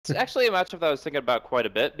It's actually a matchup that I was thinking about quite a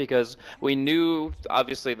bit because we knew,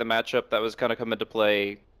 obviously, the matchup that was going to come into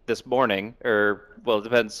play this morning, or, well, it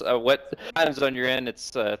depends what time zone you're in. It's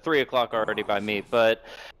 3 o'clock already by me, but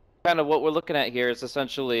kind of what we're looking at here is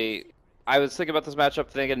essentially I was thinking about this matchup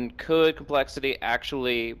thinking could Complexity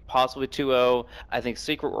actually possibly 2-0? I think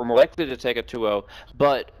Secret were more likely to take a 2-0,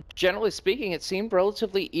 but generally speaking it seemed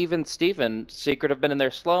relatively even Steven. Secret have been in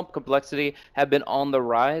their slump, Complexity have been on the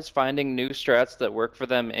rise, finding new strats that work for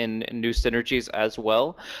them in new synergies as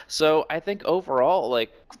well. So I think overall,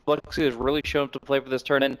 like, Complexity has really shown up to play for this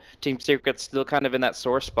tournament. Team Secret's still kind of in that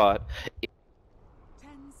sore spot.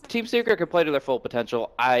 Team Secret can play to their full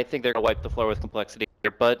potential. I think they're going to wipe the floor with Complexity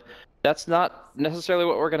here, but that's not necessarily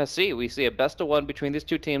what we're going to see. We see a best-of-1 between these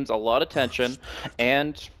two teams, a lot of tension,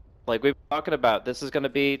 and like we've been talking about, this is going to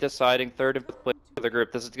be deciding third and fifth place of the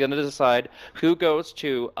group. This is going to decide who goes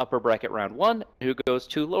to upper bracket round 1 and who goes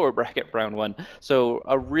to lower bracket round 1. So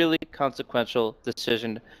a really consequential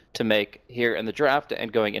decision to make here in the draft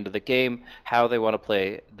and going into the game, how they want to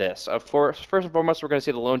play this. Of course, first and foremost, we're going to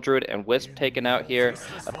see the Lone Druid and Wisp taken out here.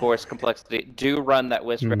 Of course, Complexity do run that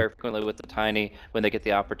Wisp very frequently with the Tiny when they get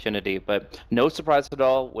the opportunity, but no surprise at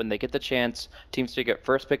all when they get the chance. Team Secret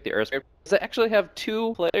first pick the Earth. They actually have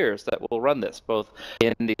two players that will run this, both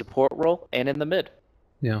in the support role and in the mid.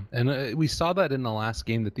 Yeah, and we saw that in the last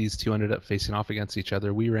game that these two ended up facing off against each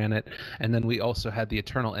other. We ran it, and then we also had the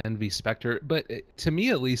Eternal Envy Spectre. But to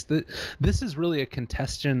me, at least, this is really a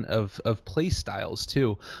contestation of play styles,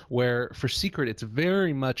 too, where for Secret, it's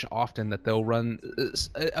very much often that they'll run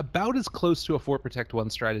about as close to a 4 Protect 1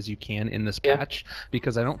 strat as you can in this patch,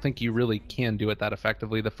 because I don't think you really can do it that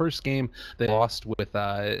effectively. The first game, they lost with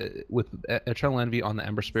Eternal Envy on the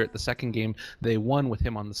Ember Spirit. The second game, they won with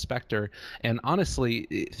him on the Spectre. And honestly,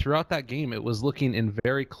 throughout that game, it was looking in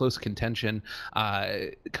very close contention.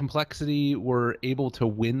 Complexity were able to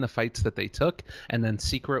win the fights that they took, and then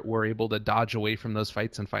Secret were able to dodge away from those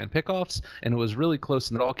fights and find pickoffs, and it was really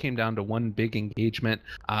close, and it all came down to one big engagement,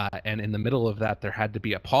 and in the middle of that, there had to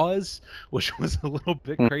be a pause, which was a little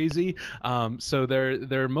bit crazy. So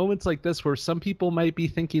there are moments like this where some people might be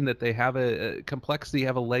thinking that they have Complexity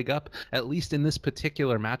have a leg up, at least in this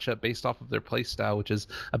particular matchup, based off of their play style, which is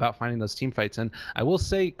about finding those team fights. And I will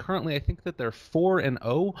say currently I think that they're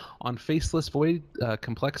 4-0 on Faceless Void.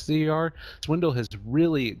 Complexity are. Swindle has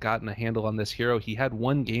really gotten a handle on this hero. He had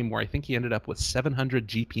one game where I think he ended up with 700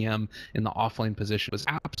 GPM in the offlane position. It was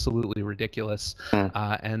absolutely ridiculous.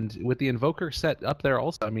 And with the Invoker set up there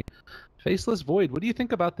also, I mean, Faceless Void, what do you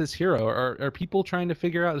think about this hero? Are people starting to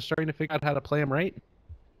figure out how to play him right?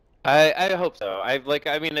 I hope so. I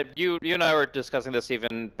mean, you and I were discussing this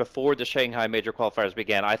even before the Shanghai major qualifiers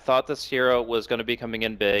began. I thought this hero was going to be coming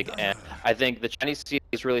in big, and I think the Chinese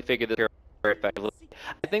teams really figured this hero very effectively.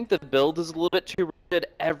 I think the build is a little bit too rigid.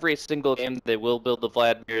 Every single game they will build the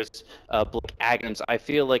Vladimir's Blink Agams. I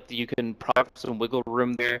feel like you can probably have some wiggle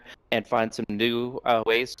room there and find some new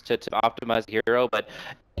ways to optimize the hero, but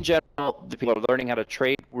in general, the people are learning how to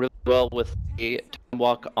trade really well with the time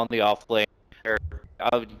walk on the offlane.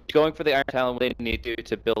 Going for the Iron Talon when they need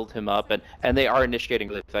to build him up, and they are initiating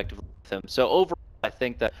really effectively with him. So overall, I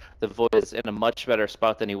think that the Void is in a much better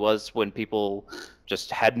spot than he was when people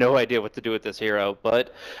just had no idea what to do with this hero.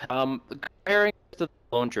 But comparing to the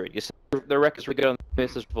Lone Druid, you said the wreck is really good on the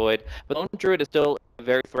Faceless Void, but Lone Druid is still a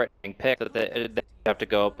very threatening pick that they have to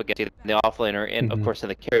go up against either in the offlane or in, of course, in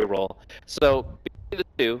the carry role. So the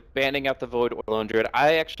two, banning out the Void or Lone Druid,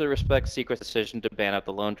 I actually respect Secret's decision to ban out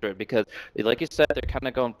the Lone Druid because, like you said, they're kind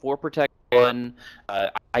of going for Protect 1.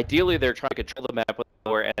 Ideally, they're trying to control the map with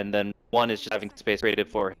power, and then 1 is just having space created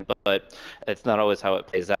for him, but it's not always how it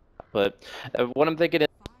plays out. But what I'm thinking is,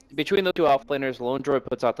 between the two offlaners, Lone Druid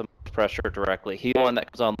puts out the most pressure directly. He's the one that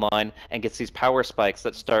comes online and gets these power spikes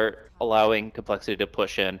that start allowing Complexity to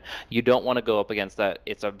push in. You don't want to go up against that.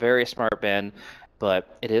 It's a very smart ban,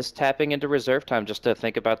 but it is tapping into reserve time just to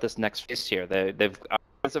think about this next phase here. They've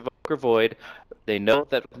offensive Void. They know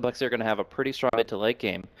that Complexity are going to have a pretty strong mid to late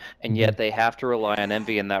game, and yet they have to rely on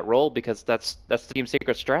Envy in that role because that's the Team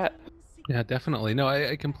Secret strat. Yeah, definitely. No,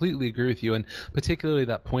 I completely agree with you, and particularly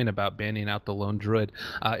that point about banning out the Lone Druid.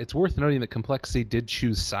 It's worth noting that Complexity did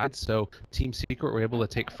choose sides, so Team Secret were able to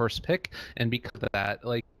take first pick, and because of that,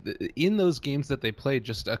 like, in those games that they played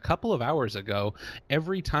just a couple of hours ago,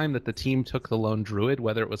 every time that the team took the Lone Druid,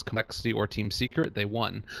 whether it was Complexity or Team Secret, they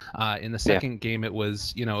won. In the second game, it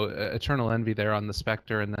was, Eternal Envy there on the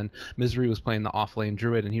Spectre, and then Misery was playing the off-lane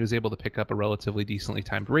Druid, and he was able to pick up a relatively decently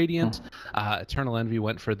timed Radiant. Eternal Envy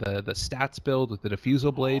went for the stats build with the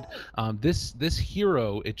Diffusal Blade. This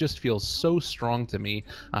hero, it just feels so strong to me.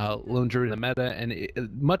 Lone Druid in the meta, and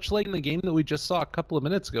much like in the game that we just saw a couple of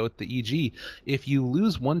minutes ago with the EG, if you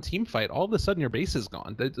lose one team fight, all of a sudden your base is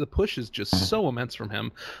gone. The push is just so immense from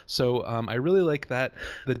him. So I really like that.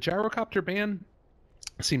 The Gyrocopter ban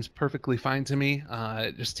seems perfectly fine to me.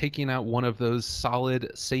 Just taking out one of those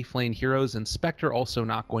solid safe lane heroes, and Spectre also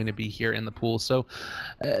not going to be here in the pool. So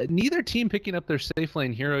neither team picking up their safe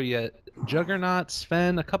lane hero yet. Juggernaut,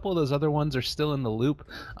 Sven, a couple of those other ones are still in the loop.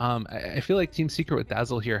 I feel like Team Secret with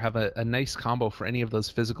Dazzle here have a nice combo for any of those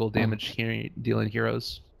physical damage dealing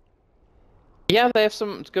heroes. Yeah, they have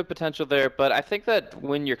some good potential there, but I think that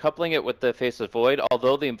when you're coupling it with the Face of Void,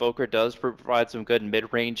 although the Invoker does provide some good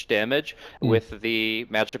mid-range damage with the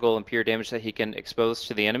magical and pure damage that he can expose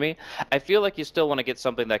to the enemy, I feel like you still want to get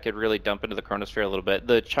something that could really dump into the Chronosphere a little bit.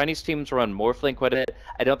 The Chinese teams run Morphling quite a bit.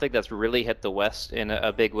 I don't think that's really hit the West in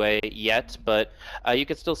a big way yet, but you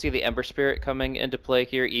could still see the Ember Spirit coming into play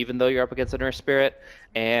here, even though you're up against an Earth Spirit,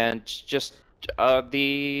 and just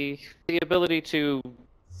the ability to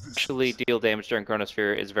actually deal damage during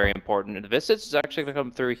Chronosphere is very important. And Visage is actually going to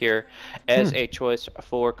come through here as a choice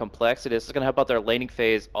for Complexity. This is going to help out their laning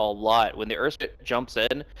phase a lot. When the Earth jumps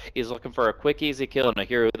in, he's looking for a quick, easy kill and a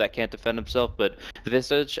hero that can't defend himself, but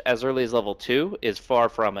Visage, as early as level 2, is far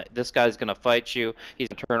from it. This guy's going to fight you. He's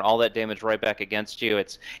going to turn all that damage right back against you.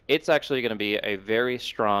 It's actually going to be a very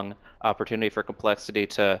strong opportunity for Complexity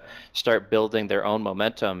to start building their own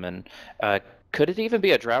momentum, and could it even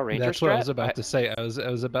be a Drow Ranger That's strat? what I was about to say. I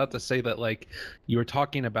was about to say that, like, you were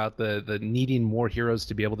talking about the needing more heroes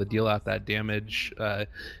to be able to deal out that damage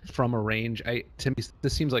from a range. To me,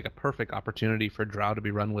 this seems like a perfect opportunity for Drow to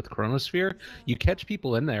be run with Chronosphere. You catch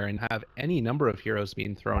people in there and have any number of heroes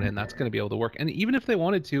being thrown in. That's going to be able to work. And even if they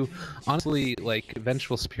wanted to, honestly, like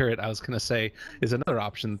Vengeful Spirit, I was going to say, is another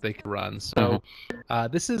option that they could run. So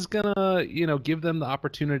this is gonna, give them the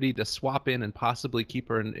opportunity to swap in and possibly keep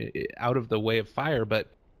her out of the way of fire, but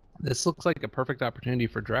this looks like a perfect opportunity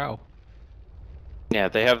for Drow. Yeah,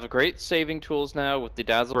 they have great saving tools now with the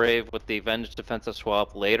Dazzle Brave, with the Avenged Defensive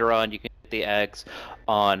Swap. Later on, you can get the eggs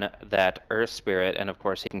on that Earth Spirit, and of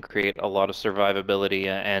course, he can create a lot of survivability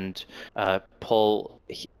and pull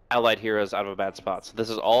allied heroes out of a bad spot. So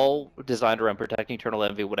this is all designed around protecting Eternal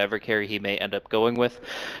Envy, whatever carry he may end up going with.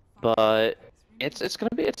 But it's going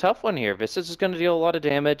to be a tough one here. Visage is going to deal a lot of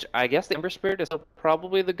damage. I guess the Ember Spirit is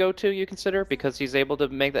probably the go-to you consider, because he's able to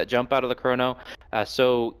make that jump out of the Chrono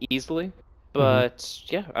so easily. But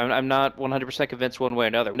yeah, I'm not 100% convinced one way or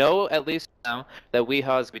another. No, at least now that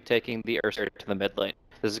Weehaw is going to be taking the Earth Spirit to the mid lane.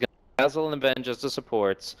 This is going to be Dazzle and Avenge as the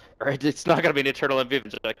supports. Or it's not going to be an Eternal Envy,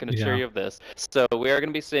 I can assure you of this. So we are going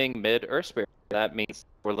to be seeing mid Earth Spirit. That means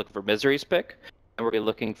we're looking for Misery's pick, and we're going to be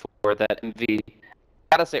looking for that MV.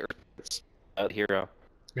 Gotta say Earth Spirit's hero.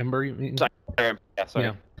 Ember, you mean? Sorry.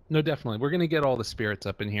 Yeah. No, definitely. We're going to get all the spirits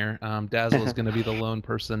up in here. Dazzle is going to be the lone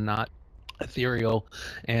person, not Ethereal.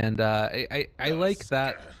 And I like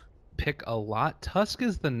that pick a lot. Tusk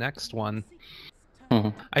is the next one.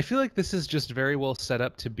 I feel like this is just very well set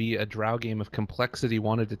up to be a Drow game if Complexity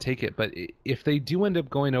wanted to take it, but if they do end up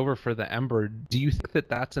going over for the Ember, do you think that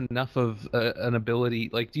that's enough of an ability?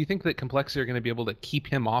 Like, do you think that Complexity are going to be able to keep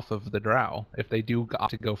him off of the Drow if they do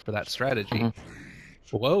opt to go for that strategy?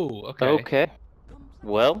 Whoa, okay. Okay.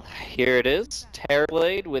 Well, here it is.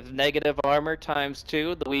 Terrorblade with negative armor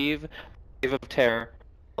 �2, the Wave of Terror.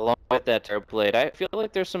 Along with that Terrorblade, I feel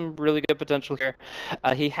like there's some really good potential here.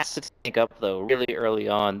 He has to tank up, though, really early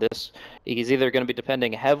on. He's either going to be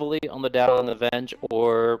depending heavily on the Dazzle and the Venge,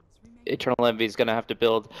 or Eternal Envy is going to have to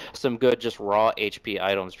build some good, just raw HP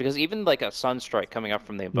items. Because even like a Sunstrike coming up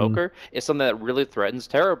from the Invoker is something that really threatens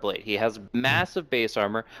Terrorblade. He has massive base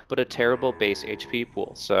armor, but a terrible base HP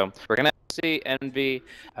pool. So we're going to see Envy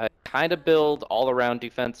kind of build all around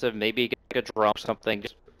defensive, maybe get a draw or something,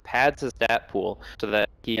 just pads his stat pool so that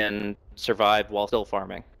he can survive while still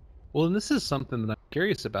farming. Well, and this is something that I'm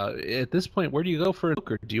curious about. At this point, where do you go for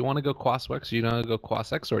Invoker? Do you want to go Quas Wex or do you want to go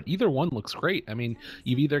Quas Exort? Either one looks great. I mean,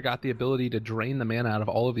 you've either got the ability to drain the mana out of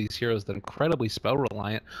all of these heroes that are incredibly spell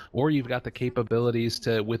reliant, or you've got the capabilities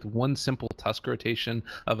to, with one simple Tusk rotation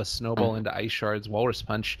of a Snowball into Ice Shards, Walrus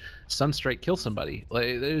Punch, Sunstrike, kill somebody. Like,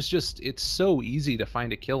 it's so easy to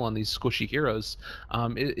find a kill on these squishy heroes.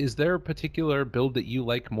 Is there a particular build that you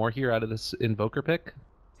like more here out of this Invoker pick?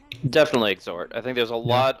 Definitely Exhort. I think there's a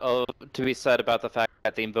lot to be said about the fact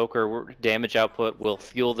that the Invoker damage output will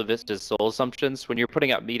fuel the Vista's soul assumptions. When you're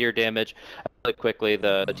putting out meteor damage really quickly,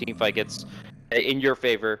 the team fight gets in your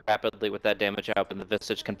favor rapidly with that damage out, and the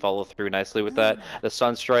Visage can follow through nicely with that. The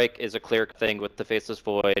Sunstrike is a clear thing with the Faceless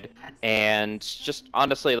Void, and just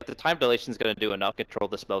honestly, the time dilation is going to do enough to control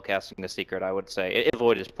the spellcasting the Secret, I would say, if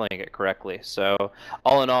Void is playing it correctly. So,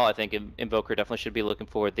 all in all, I think Invoker definitely should be looking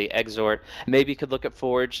forward the Exort. Maybe could look at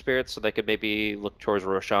Forge Spirits, so they could maybe look towards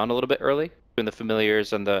Roshan a little bit early. Between the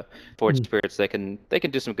Familiars and the Forge Spirits, they can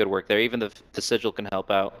do some good work there. Even the Sigil can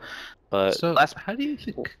help out. But so, how do you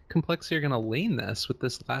think Complexity are going to lane this with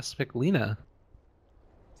this last pick, Lina?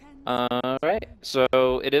 Right. So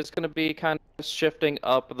it is going to be kind of shifting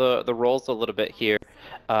up the roles a little bit here.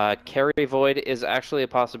 Carry Void is actually a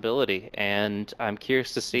possibility, and I'm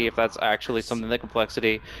curious to see if that's actually something that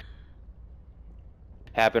Complexity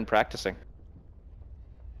have been practicing.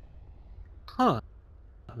 Huh.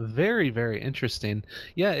 Very, very interesting.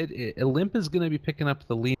 Yeah, Limp is going to be picking up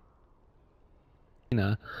the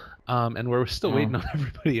Lina, and we're still waiting on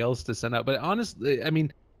everybody else to send out. But honestly, I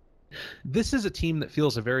mean, this is a team that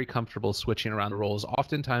feels very comfortable switching around the roles.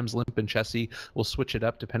 Oftentimes, Limp and Chessie will switch it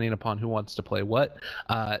up depending upon who wants to play what.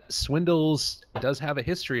 Swindles does have a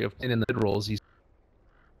history of playing in the mid roles. He's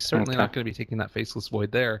certainly not going to be taking that Faceless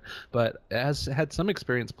Void there, but has had some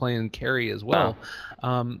experience playing carry as well.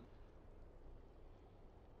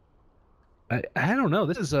 I don't know.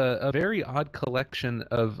 This is a very odd collection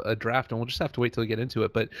of a draft, and we'll just have to wait till we get into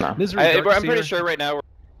it. But Misery, I'm pretty sure right now we're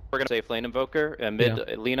going to safe lane Invoker and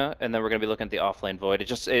mid Lina, and then we're going to be looking at the offlane Void.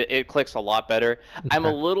 It clicks a lot better. Okay. I'm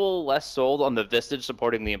a little less sold on the Visage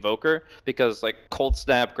supporting the Invoker because like Cold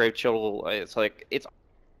Snap, Grave Chill, it's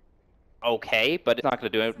okay, but it's not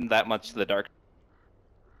going to do that much to the Dark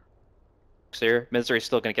Seer. Misery's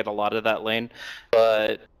still going to get a lot of that lane,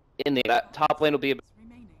 but in that top lane will be a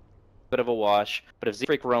bit of a wash. But if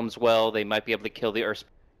Z-Freak roams well, they might be able to kill the Earth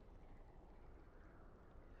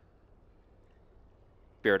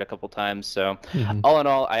Spirit a couple times. So all in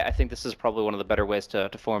all, I think this is probably one of the better ways to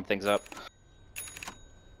form things up.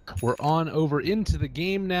 We're on over into the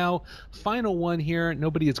game now. Final one here.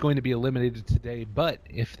 Nobody is going to be eliminated today, but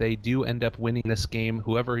if they do end up winning this game,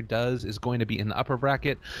 whoever does is going to be in the upper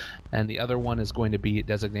bracket, and the other one is going to be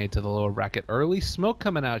designated to the lower bracket. Early smoke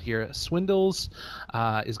coming out here. Swindles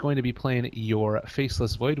is going to be playing your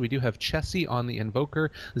Faceless Void. We do have Chessie on the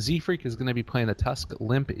Invoker. Z-Freak is going to be playing the Tusk.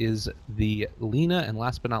 Limp is the Lina, and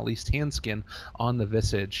last but not least, Handskin on the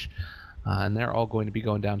Visage. And they're all going to be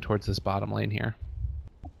going down towards this bottom lane here.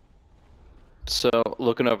 So,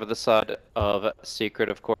 looking over the side of Secret,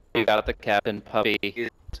 of course, you got the Captain Puppey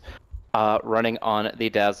running on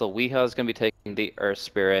the Dazzle. Weeha is going to be taking the Earth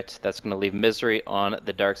Spirit. That's going to leave Misery on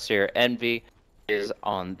the Darkseer. Envy is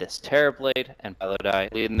on this Terrorblade, and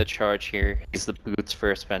Palladai leading the charge here. He's the boots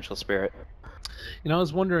for Spential Spirit. You know, I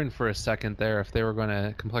was wondering for a second there if they were going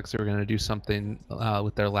to, Complexity were going to do something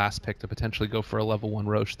with their last pick to potentially go for a level 1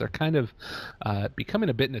 Roche. They're kind of becoming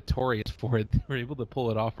a bit notorious for it. They were able to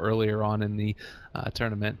pull it off earlier on in the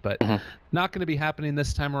tournament, but not going to be happening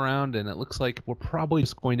this time around, and it looks like we're probably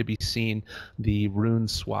just going to be seeing the rune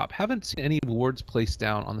swap. Haven't seen any wards placed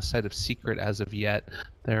down on the side of Secret as of yet.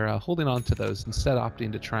 They're holding on to those, instead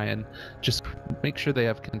opting to try and just make sure they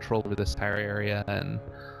have control over this entire area, and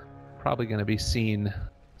probably going to be seeing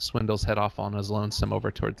Swindles head off on his lonesome over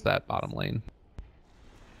towards that bottom lane.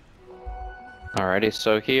 Alrighty,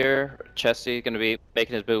 so here, Chessie going to be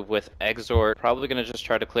making his move with Exort. Probably going to just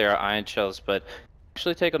try to clear our Iron Shells, but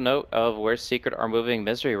actually take a note of where Secret are moving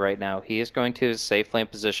Misery right now. He is going to his safe lane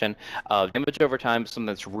position. Damage over time, something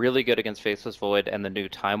that's really good against Faceless Void and the new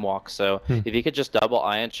Time Walk. So if he could just double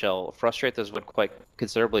Iron Shell, frustrate this Void quite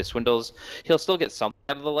considerably. Swindles, he'll still get something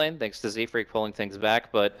out of the lane thanks to Z-Freak pulling things back,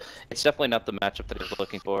 but it's definitely not the matchup that he's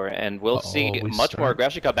looking for. And we'll see much more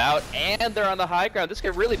aggression come out, and they're on the high ground. This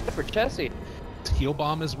could really be for Chessie. Heal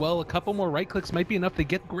bomb as well. A couple more right clicks might be enough to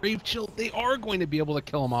get Grave Chill. They are going to be able to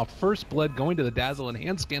kill him off. First blood going to the Dazzle and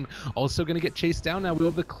Handskin. Also going to get chased down now. We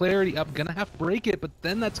have the clarity up. Going to have to break it, but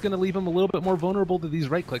then that's going to leave him a little bit more vulnerable to these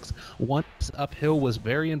right clicks. Once uphill was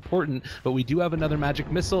very important, but we do have another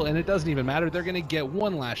magic missile, and it doesn't even matter. They're going to get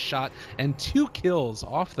one last shot and 2 kills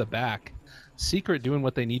off the back. Secret doing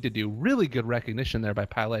what they need to do. Really good recognition there by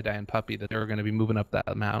Palladai and Puppey that they were going to be moving up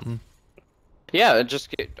that mountain. Yeah, and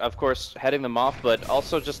just, of course, heading them off, but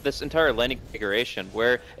also just this entire laning configuration,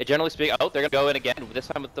 where, generally speaking, they're going to go in again, this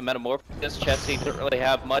time with the Metamorphosis. Chessie doesn't really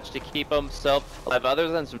have much to keep himself alive other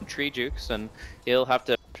than some tree jukes, and he'll have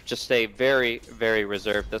to just stay very, very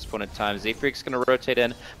reserved at this point in time. Z-Freak's going to rotate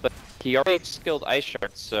in, but he already skilled Ice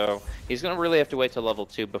Shard, so he's going to really have to wait till level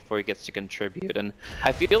 2 before he gets to contribute. And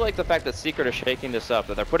I feel like the fact that Secret are shaking this up,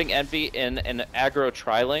 that they're putting Envy in an aggro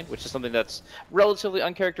tri-lane, which is something that's relatively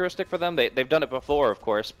uncharacteristic for them. They've done it before, of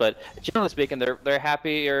course, but generally speaking, they're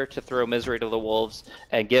happier to throw Misery to the Wolves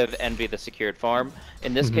and give Envy the secured farm.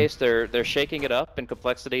 In this case, they're shaking it up, and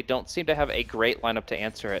Complexity don't seem to have a great lineup to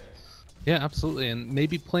answer it. Yeah, absolutely, and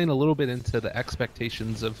maybe playing a little bit into the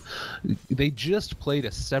expectations of, they just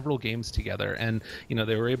played several games together, and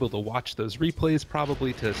they were able to watch those replays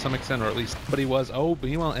probably to some extent, or at least somebody was. Oh, but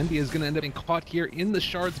meanwhile, Envy is going to end up being caught here in the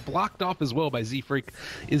shards, blocked off as well by Z-Freak,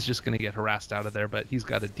 is just going to get harassed out of there, but he's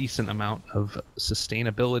got a decent amount of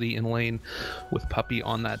sustainability in lane with Puppey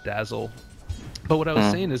on that dazzle. But what I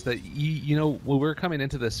was saying is that, when we were coming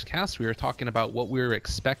into this cast, we were talking about what we were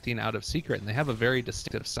expecting out of Secret, and they have a very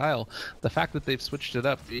distinctive style. The fact that they've switched it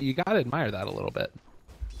up, you got to admire that a little bit.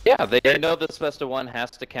 Yeah, they know this best of 1 has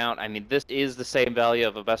to count. I mean, this is the same value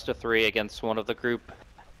of a best of 3 against one of the group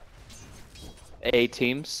A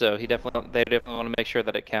teams, so they definitely want to make sure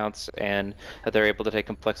that it counts and that they're able to take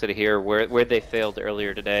Complexity here where they failed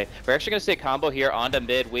earlier today. We're actually going to see a combo here onto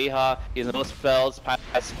mid. Weehaw using the most spells,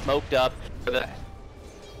 smoked up for the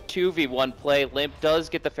 2v1 play. Limp does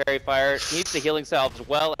get the Fairy Fire, needs the healing salve as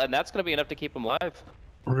well, and that's going to be enough to keep him alive.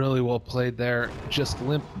 Really well played there. Just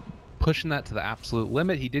Limp pushing that to the absolute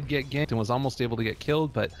limit. He did get ganked and was almost able to get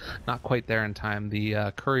killed, but not quite there in time.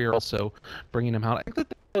 The Courier also bringing him out. I think that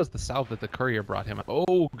was the salve that the Courier brought him up.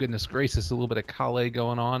 Oh, goodness gracious, a little bit of KoL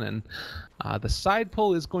going on, and the side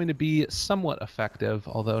pull is going to be somewhat effective,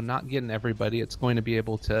 although not getting everybody. It's going to be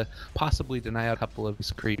able to possibly deny out a couple of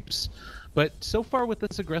these creeps. But so far with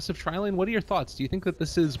this aggressive tri-lane, what are your thoughts? Do you think that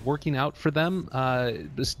this is working out for them,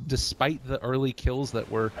 despite the early kills that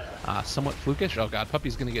were somewhat flukish? Oh god,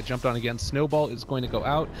 Puppey's going to get jumped on again. Snowball is going to go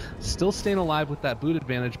out. Still staying alive with that boot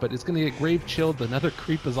advantage, but is going to get grave chilled. Another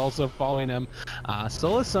creep is also following him.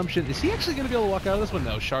 Soul Assumption, is he actually going to be able to walk out of this one?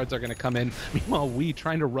 No, shards are going to come in. Meanwhile, Wee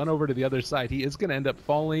trying to run over to the other side. He is going to end up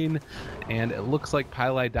falling, and it looks like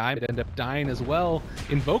Pylai Die might end up dying as well.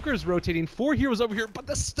 Invoker's rotating. 4 heroes over here, but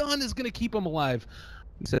the stun is going to keep him alive.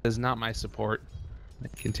 He says, not my support.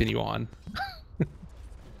 Continue on.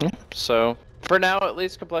 So for now, at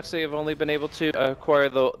least, Complexity have only been able to acquire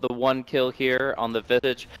the 1 kill here on the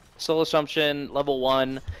Visage. Soul Assumption, level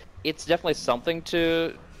 1. It's definitely something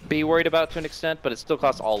to be worried about to an extent, but it still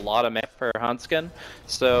costs a lot of mana per Hanskin.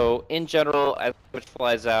 So in general, as it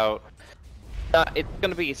flies out, it's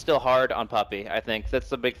going to be still hard on Puppey, I think. That's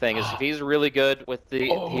the big thing, is if he's really good with the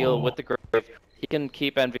heal, with the grave, he can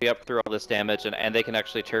keep Envy up through all this damage, and they can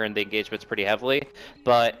actually turn the engagements pretty heavily.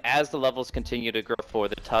 But as the levels continue to grow for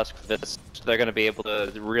the Tusk, they're going to be able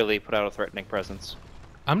to really put out a threatening presence.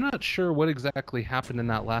 I'm not sure what exactly happened in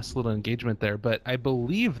that last little engagement there, but I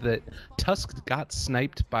believe that Tusk got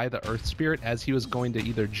sniped by the Earth Spirit as he was going to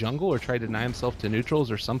either jungle or try to deny himself to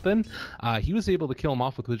neutrals or something. He was able to kill him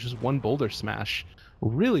off with just 1 boulder smash.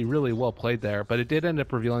 Really, really well played there, but it did end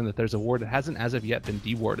up revealing that there's a ward that hasn't as of yet been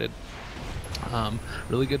dewarded.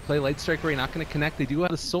 Really good play. Light Strike Ray not going to connect. They do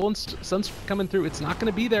have the Soul and Sunstrike coming through. It's not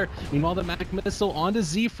going to be there. Meanwhile, the Magic Missile onto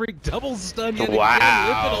Z-Freak. Double stun yet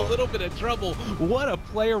again. With a little bit of trouble. What a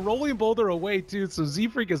player. Rolling Boulder away, too. So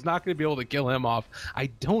Z-Freak is not going to be able to kill him off. I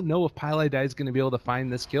don't know if Pylai Die is going to be able to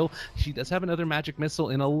find this kill. She does have another Magic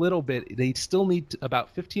Missile in a little bit. They still need about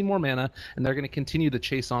 15 more mana, and they're going to continue the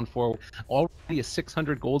chase on forward. Already a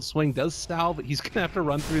 600 gold swing does salve. He's going to have to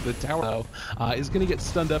run through the tower, though. Is going to get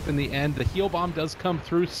stunned up in the end. The heal bomb does come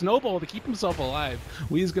through. Snowball to keep himself alive.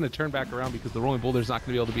 Wee's going to turn back around because the rolling boulder is not going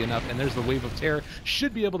to be able to be enough, and there's the Wave of Terror.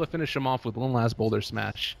 Should be able to finish him off with one last boulder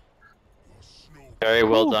smash. Very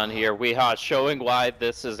well done here. Weehaw showing why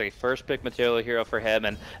this is a first pick material hero for him,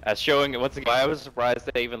 and showing once again why I was surprised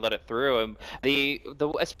they even let it through him.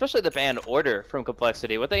 Especially the ban order from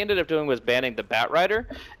Complexity. What they ended up doing was banning the Bat Rider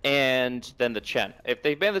and then the Chen. If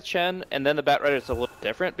they ban the Chen and then the Bat Rider, it's a little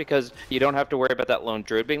different because you don't have to worry about that lone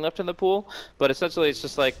druid being left in the pool. But essentially, it's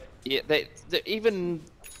just like even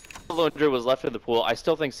Lone Druid was left in the pool, I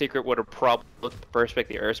still think Secret would have probably first picked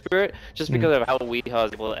the Earth Spirit, just because of how Weehaw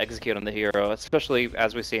is able to execute on the hero, especially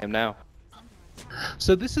as we see him now.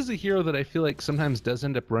 So this is a hero that I feel like sometimes does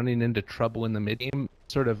end up running into trouble in the mid game,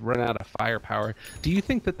 sort of run out of firepower. Do you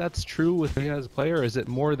think that that's true with me as a player, or is it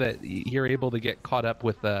more that you're able to get caught up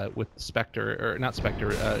with Spectre, or not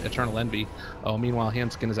Spectre, Eternal Envy? Oh, meanwhile,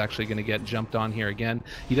 Hanskin is actually going to get jumped on here again.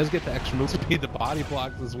 He does get the extra move speed, the body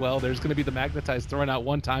blocks as well. There's going to be the Magnetize thrown out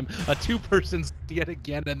one time, a 2-person yet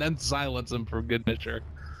again, and then silence him for good measure.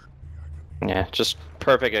 Yeah, just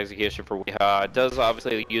perfect execution for Weehaw. It does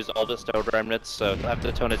obviously use all the stone remnants, so he'll have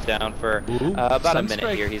to tone it down for about a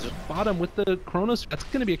minute here. He's bottom with the Chronos. That's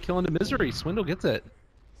going to be a kill into misery. Swindle gets it.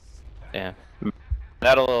 Yeah.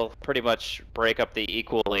 That'll pretty much break up the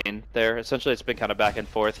equaling there. Essentially, it's been kind of back and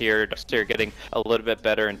forth here. Darkseer getting a little bit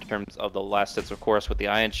better in terms of the last hits, of course, with the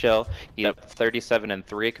Ion Shell. He's up 37 and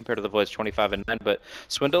 3 compared to the Void's 25 and 9. But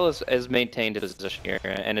Swindle has maintained his position here,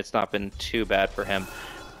 and it's not been too bad for him.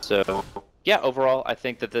 So, yeah, overall, I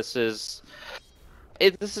think that this is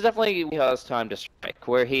definitely Weehaw's time to strike.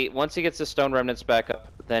 Where once he gets the Stone Remnants back up,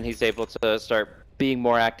 then he's able to start being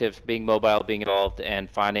more active, being mobile, being involved, and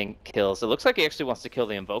finding kills. It looks like he actually wants to kill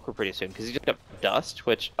the Invoker pretty soon, because he just got Dust,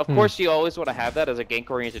 which, of course, you always want to have that as a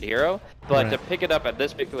gank-oriented hero, but to pick it up at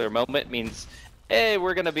this particular moment means, hey,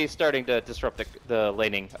 we're going to be starting to disrupt the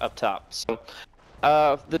laning up top. So,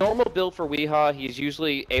 the normal build for Weehaw, he's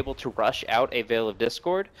usually able to rush out a Veil of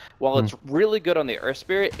Discord. While it's really good on the Earth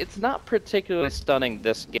Spirit, it's not particularly stunning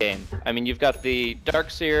this game. I mean, you've got the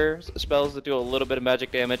Darkseer spells that do a little bit of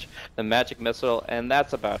magic damage, the Magic Missile, and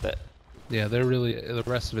that's about it. Yeah, the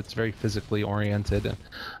rest of it's very physically oriented.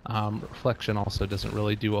 Reflection also doesn't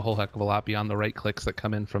really do a whole heck of a lot beyond the right clicks that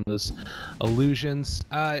come in from those illusions.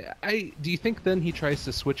 Do you think then he tries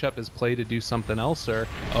to switch up his play to do something else, or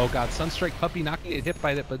oh god, Sunstrike Puppey not getting hit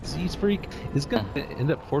by it, but Z-Freak is gonna end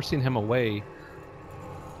up forcing him away,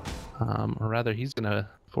 or rather, he's gonna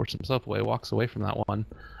force himself away. Walks away from that one.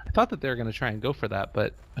 I thought that they were gonna try and go for that,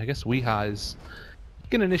 but I guess Weehaw is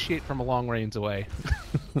gonna initiate from a long range away.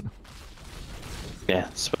 Yeah,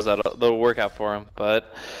 I suppose that'll work out for him,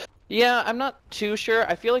 but yeah, I'm not too sure.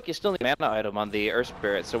 I feel like you still need a mana item on the Earth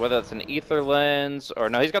Spirit, so whether it's an Ether Lens, or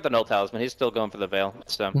no, he's got the Null Talisman, he's still going for the Veil,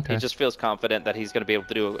 so he just feels confident that he's going to be able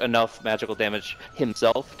to do enough magical damage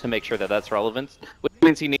himself to make sure that that's relevant, which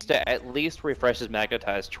means he needs to at least refresh his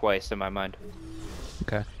Magnetize twice, in my mind.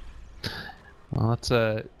 Okay. Well, that's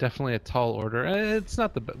definitely a tall order. It's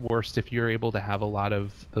not the worst if you're able to have a lot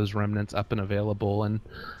of those remnants up and available, and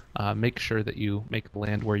make sure that you make the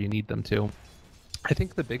land where you need them to. I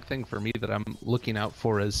think the big thing for me that I'm looking out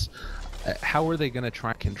for is how are they going to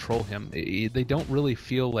try and control him? They don't really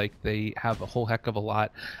feel like they have a whole heck of a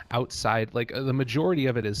lot outside. Like the majority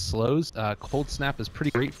of it is slows. Cold Snap is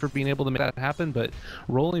pretty great for being able to make that happen, but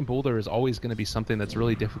Rolling Boulder is always going to be something that's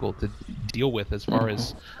really difficult to deal with as far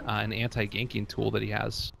as an anti-ganking tool that he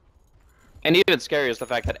has. And even scarier is the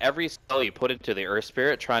fact that every spell you put into the Earth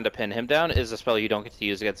Spirit trying to pin him down is a spell you don't get to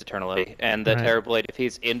use against Eternal Envy. And the Terrorblade, if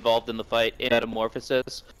he's involved in the fight in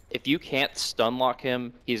Metamorphosis, if you can't stun lock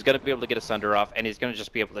him, he's going to be able to get a Sunder off, and he's going to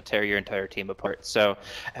just be able to tear your entire team apart. So,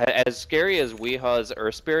 as scary as Weehaw's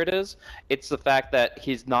Earth Spirit is, it's the fact that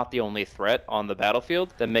he's not the only threat on the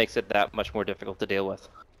battlefield that makes it that much more difficult to deal with.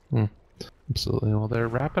 Absolutely. Well, they're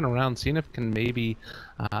wrapping around, seeing if can maybe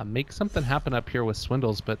make something happen up here with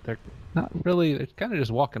Swindles, but they're not really. They're kind of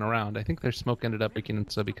just walking around. I think their smoke ended up breaking,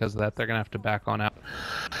 and so because of that, they're gonna have to back on out.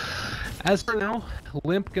 As for now,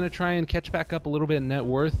 Limp gonna try and catch back up a little bit in net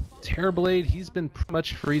worth. Terrorblade, he's been pretty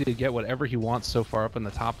much free to get whatever he wants so far up in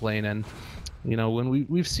the top lane, and you know, when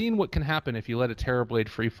we've seen what can happen if you let a Terrorblade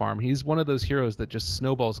free farm. He's one of those heroes that just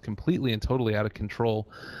snowballs completely and totally out of control.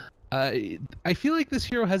 I feel like this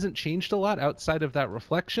hero hasn't changed a lot outside of that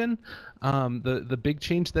reflection. The big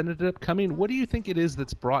change that ended up coming. What do you think it is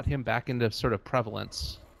that's brought him back into sort of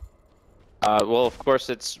prevalence? Well, of course,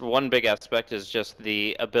 it's one big aspect is just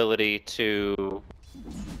the ability to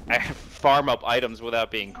farm up items without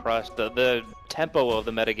being crushed. The tempo of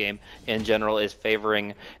the metagame in general is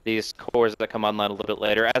favoring these cores that come online a little bit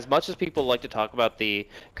later. As much as people like to talk about the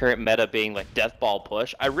current meta being like death ball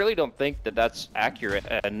push, I really don't think that that's accurate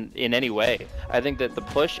in any way. I think that the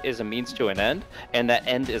push is a means to an end, and that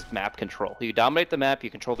end is map control. You dominate the map, you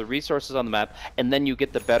control the resources on the map, and then you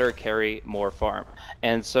get the better carry, more farm.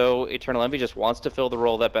 And so Eternal Envy just wants to fill the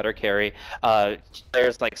role of that better carry.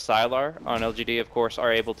 Players like Sylar on LGD, of course,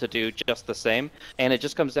 are able to do just the same, and it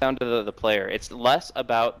just comes down to the player. It's less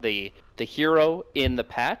about the hero in the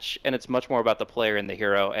patch, and it's much more about the player in the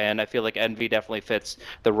hero, and I feel like Envy definitely fits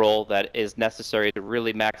the role that is necessary to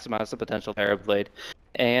really maximize the potential of Terrorblade.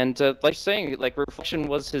 And like saying, like Reflection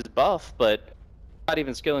was his buff, but not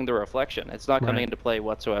even skilling the Reflection. It's not coming into play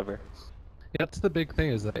whatsoever. Yeah, that's the big thing,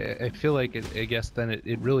 is that I feel like I guess then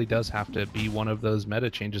it really does have to be one of those meta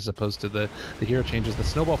changes opposed to the hero changes. The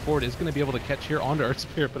Snowball Forward is going to be able to catch here onto Earth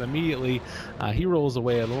Spirit, but immediately he rolls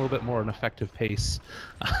away at a little bit more an effective pace.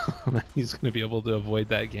 He's going to be able to avoid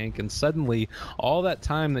that gank, and suddenly all that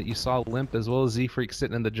time that you saw Limp as well as Z-Freak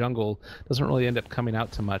sitting in the jungle doesn't really end up coming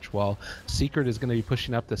out too much, while Secret is going to be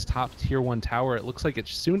pushing up this top tier 1 tower. It looks like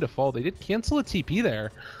it's soon to fall. They did cancel a TP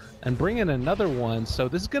there. and bring in another one. So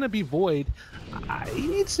this is going to be Void. He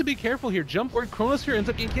needs to be careful here. Jump forward. Chronosphere ends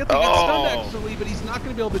up getting canceled. He gets stunned actually, but he's not going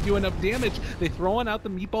to be able to do enough damage. They throw on out the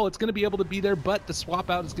meatball. It's going to be able to be there, but the swap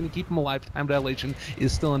out is going to keep him alive. Time dilation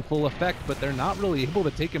is still in full effect, but they're not really able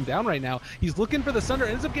to take him down right now. He's looking for the Sunder.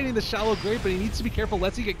 Ends up getting the shallow grave, but he needs to be careful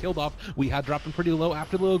lest he get killed off. We had dropping pretty low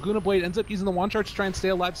after the Laguna Blade. Ends up using the Wand Charge to try and stay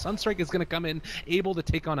alive. Sunstrike is going to come in, able to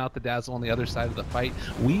take on out the Dazzle on the other side of the fight.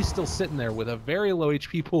 We still sitting there with a very low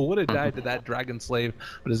HP pool. Would have died to that Dragon Slave,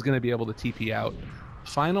 but is going to be able to TP out.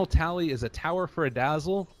 Final tally is a tower for a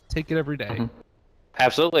Dazzle. Take it every day.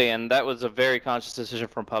 Absolutely, and that was a very conscious decision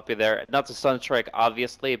from Puppey there. Not to Sunstrike,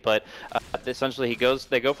 obviously, but essentially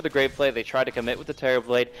they go for the Grave play, they try to commit with the Terror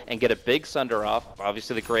Blade and get a big Sunder off.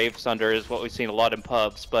 Obviously, the Grave Sunder is what we've seen a lot in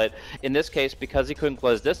pubs, but in this case, because he couldn't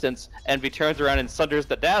close distance, Envy turns around and Sunders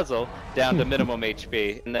the Dazzle down to minimum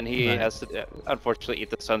HP, and then he has to, unfortunately, eat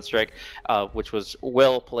the Sunstrike, which was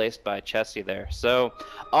well placed by Chessie there. So,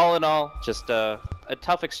 all in all, just a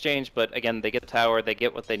tough exchange, but again, they get the tower, they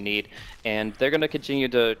get what they need, and they're going to continue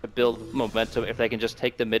to build momentum if they can just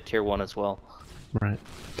take the mid-tier one as well. Right.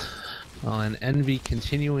 Well, and Envy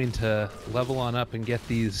continuing to level on up and get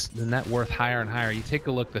the net worth higher and higher. You take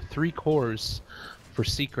a look, the 3 cores for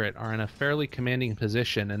Secret are in a fairly commanding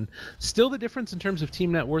position, and still the difference in terms of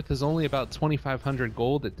team net worth is only about 2,500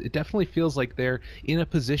 gold. It definitely feels like they're in a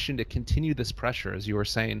position to continue this pressure, as you were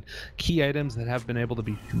saying. Key items that have been able to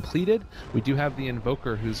be completed. We do have the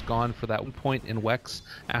Invoker, who's gone for that 1 point in Wex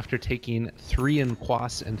after taking 3 in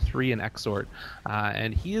Quas and 3 in Exort,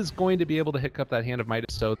 and he is going to be able to hick up that Hand of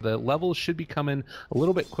Midas, so the levels should be coming a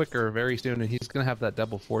little bit quicker very soon, and he's going to have that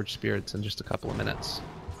double Forged Spirits in just a couple of minutes.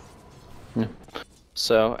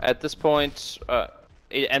 So at this point,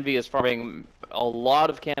 Envy is farming a lot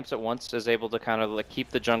of camps at once, is able to kind of like keep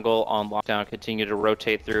the jungle on lockdown, continue to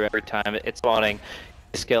rotate through every time it's spawning,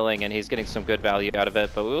 skilling, and he's getting some good value out of it.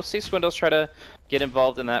 But we will see Swindles try to get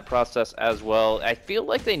involved in that process as well. I feel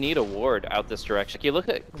like they need a ward out this direction. If you look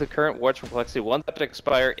at the current wards from Complexity, one's about to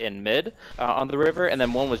expire in mid on the river, and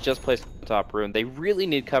then one was just placed on the top rune. They really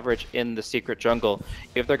need coverage in the Secret jungle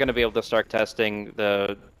if they're going to be able to start testing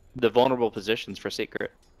the vulnerable positions for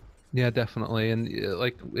Secret. Yeah, definitely, and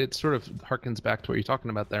like it sort of harkens back to what you're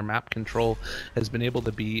talking about there. Map control has been able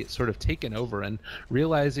to be sort of taken over, and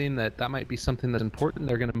realizing that that might be something that's important,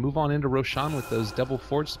 they're going to move on into Roshan with those double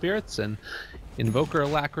Forged Spirits and Invoker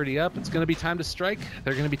Alacrity up. It's going to be time to strike.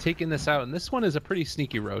 They're going to be taking this out, and this one is a pretty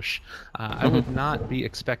sneaky Rosh. I would not be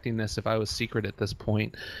expecting this if I was Secret at this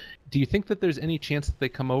point. Do you think that there's any chance that they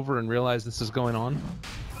come over and realize this is going on?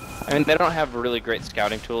 I mean, they don't have really great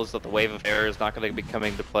scouting tools, that the Wave of Error is not going to be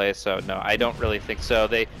coming to play, so no, I don't really think so.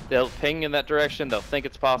 They'll ping in that direction, they'll think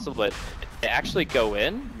it's possible, but if they actually go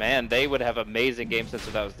in, man, they would have amazing game sense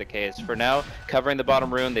if that was the case. For now, covering the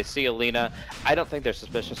bottom rune, they see Alina. I don't think they're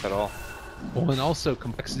suspicious at all. Well, and also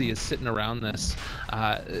Complexity is sitting around this,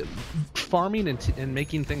 farming and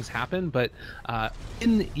making things happen, but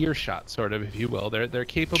in earshot, sort of, if you will. They're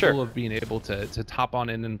capable of being able to top on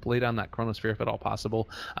in and lay down that Chronosphere if at all possible.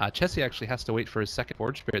 Chessie actually has to wait for his second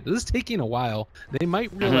Forge Spirit. This is taking a while. They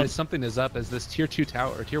might realize something is up, as this tier 2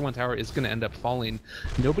 tower or tier 1 tower is going to end up falling.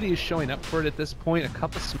 Nobody is showing up for it at this point. A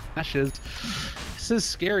couple smashes. This is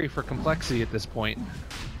scary for Complexity at this point.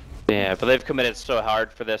 Yeah, but they've committed so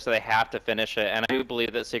hard for this, so they have to finish it. And I do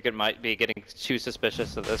believe that Secret might be getting too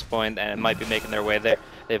suspicious at this point, and it might be making their way there.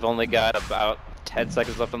 They've only got about 10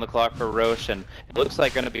 seconds left on the clock for Roche, and it looks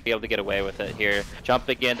like they're going to be able to get away with it here.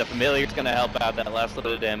 Jumping in, the Familiar's going to help out that last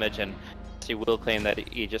little bit of damage, and she will claim that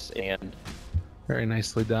Aegis in the end. Very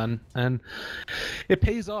nicely done, and it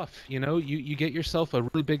pays off. You know, you get yourself a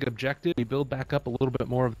really big objective, you build back up a little bit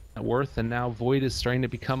more of that worth, and now Void is starting to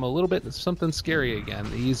become a little bit something scary again.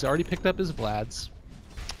 He's already picked up his Vlads,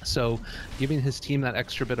 so giving his team that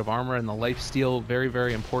extra bit of armor and the lifesteal, very,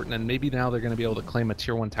 very important, and maybe now they're going to be able to claim a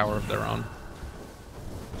tier 1 tower of their own.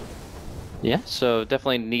 Yeah, so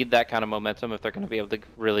definitely need that kind of momentum if they're going to be able to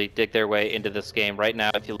really dig their way into this game. Right now,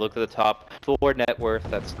 if you look at the top 4 net worth,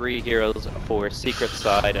 that's 3 heroes for Secret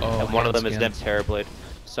side, and one of them is Nem's Terrorblade.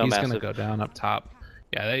 So he's massive. He's going to go down up top.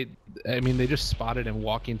 Yeah, they just spotted him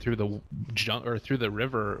walking through through the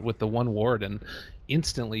river with the 1 ward, and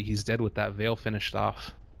instantly he's dead with that Veil finished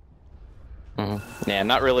off. Yeah,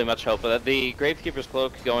 not really much hope, but the Gravekeeper's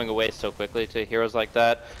Cloak going away so quickly to heroes like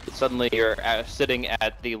that, suddenly you're sitting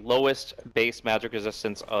at the lowest base magic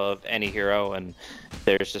resistance of any hero, and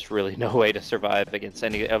there's just really no way to survive against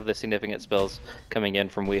any of the significant spells coming in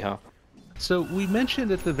from Weehaw. So we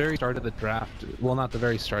mentioned at the very start of the draft, well, not the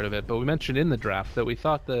very start of it, but we mentioned in the draft that we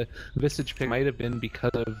thought the Visage pick might have been because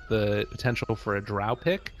of the potential for a Drow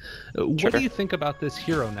pick. What do you think about this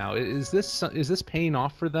hero now? Is this paying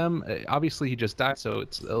off for them? Obviously, he just died, so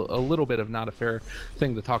it's a little bit of not a fair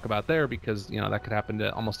thing to talk about there because, you know, that could happen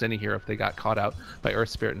to almost any hero if they got caught out by Earth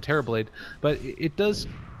Spirit and Terrorblade. But it does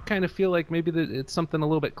kind of feel like maybe it's something a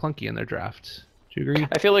little bit clunky in their draft. Do you agree?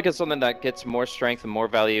 I feel like it's something that gets more strength and more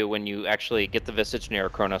value when you actually get the Visage near a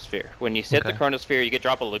Chronosphere. When you hit the Chronosphere, you get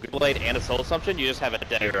drop a Lagoon Blade and a Soul Assumption, you just have a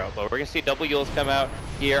dead hero. But we're going to see double Yules come out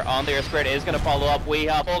here on the Air Spirit. It is going to follow up.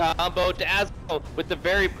 Weehaw, full combo, Dazzle with the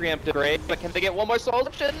very preemptive raid. But can they get one more Soul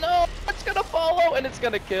Assumption? No! It's going to follow and it's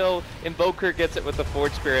going to kill. Invoker gets it with the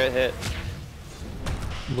Forge Spirit hit.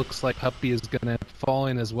 Looks like Puppey is going to fall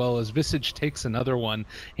in as well as Visage takes another one.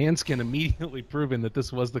 Handskin immediately proving that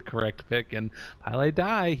this was the correct pick, and Pyle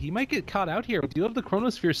die. He might get caught out here. We do have the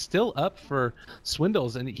Chronosphere still up for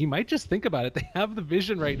Swindles, and he might just think about it. They have the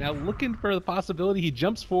vision right now, looking for the possibility. He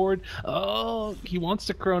jumps forward. Oh, he wants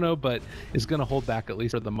to Chrono, but is going to hold back at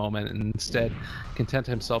least for the moment, and instead content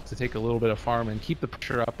himself to take a little bit of farm and keep the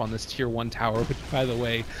pressure up on this tier 1 tower, which, by the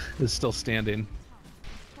way, is still standing.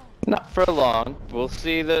 Not for long. We'll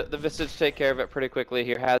see the Visage take care of it pretty quickly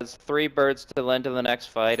here. Has 3 birds to lend to the next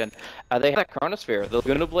fight, and they have that Chronosphere. The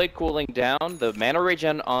Laguna Blade cooling down, the mana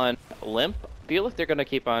regen on Limp. I feel like they're going to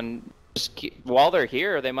keep on, while they're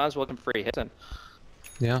here, they might as well come free hits in.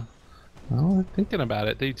 Yeah. Well, thinking about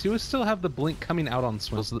it, they do still have the blink coming out on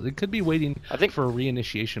Swindle, so they could be waiting for a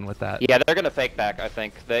reinitiation with that. Yeah, they're going to fake back, I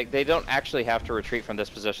think. They don't actually have to retreat from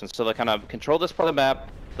this position, so they'll kind of control this part of the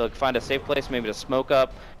map. They'll find a safe place maybe to smoke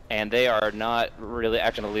up, and they are not really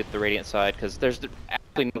actually going to leave the Radiant side because there's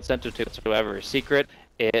actually no incentive to whatsoever. Secret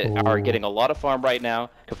are getting a lot of farm right now.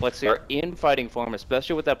 Complexity are in fighting form,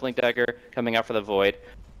 especially with that Blink Dagger coming out for the Void.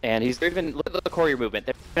 And he's even, look at the courier movement.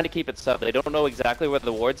 They're trying to keep it sub. They don't know exactly where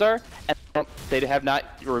the wards are, and they have not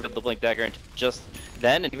revealed the Blink Dagger until just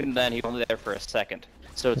then, and even then, he's only there for a second.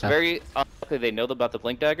 So it's very unlikely they know about the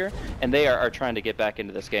Blink Dagger, and they are trying to get back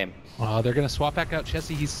into this game. Oh, they're going to swap back out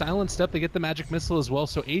Chessie. He's silenced up. They get the Magic Missile as well.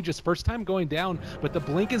 So Aegis, first time going down, but the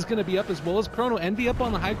Blink is going to be up as well as Chrono. Envy up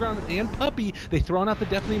on the high ground, and Puppey. They thrown out the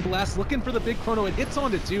Deafening Blast, looking for the big Chrono. It hits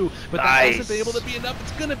onto 2, but that hasn't been able to be enough.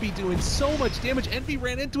 It's going to be doing so much damage. Envy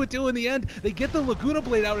ran into it too in the end. They get the Laguna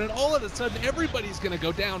Blade out, and all of a sudden, everybody's going to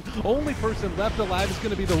go down. Only person left alive is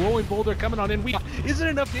going to be the Rolling Boulder coming on in. Is it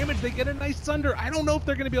enough damage? They get a nice Thunder. I don't know if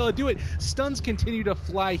they're going to be able to do it. Stuns continue to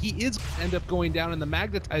fly. He is end up going down, and the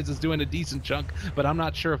Magnetize is doing a decent chunk, but I'm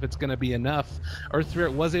not sure if it's going to be enough. Earth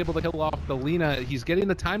Spirit was able to kill off the Lina. He's getting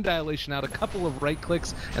the time dilation out, a couple of right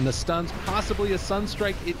clicks, and the stuns, possibly a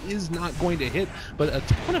Sunstrike. It is not going to hit, but a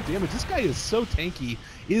ton of damage. This guy is so tanky,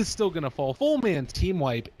 is still going to fall. Full man team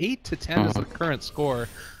wipe, 8-10 is the current score.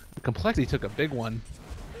 The Complexity took a big one.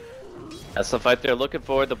 That's the fight they're looking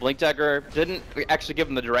for. The Blink Dagger didn't actually give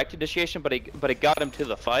him the direct initiation, but it got him to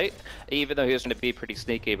the fight, even though he was going to be pretty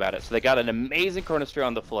sneaky about it. So they got an amazing Chronosphere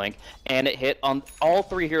on the flank, and it hit on all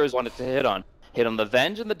 3 heroes wanted to hit on. Hit on the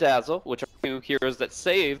Venge and the Dazzle, which are 2 heroes that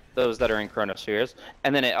save those that are in Chronospheres,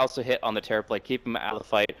 and then it also hit on the Terrorblade, keep him out of the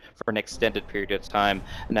fight for an extended period of time.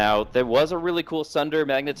 Now, there was a really cool Sunder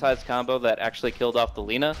Magnetized combo that actually killed off the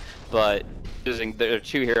Lina, but using their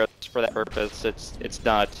 2 heroes for that purpose, it's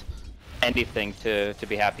not anything to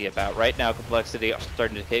be happy about. Right now, Complexity are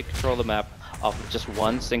starting to take control of the map off of just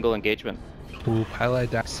 1 single engagement. Ooh,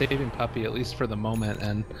 Highlight Dash saving Puppey, at least for the moment,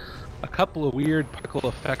 and a couple of weird particle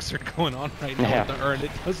effects are going on right now with the Urn.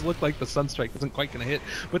 It does look like the Sunstrike isn't quite going to hit,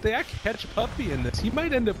 but they actually catch Puppey in this. He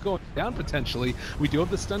might end up going down potentially. We do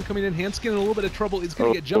have the stun coming in. Handskin in a little bit of trouble. He's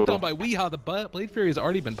going to get jumped on by Weehaw. The Blade Fury has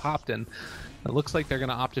already been popped in. It looks like they're going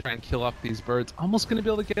to opt to try and kill off these birds. Almost going to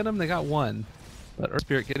be able to get them. They got 1. But Earth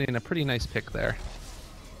Spirit getting a pretty nice pick there.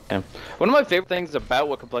 Yeah. One of my favorite things about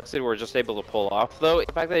what Complexity were just able to pull off, though, is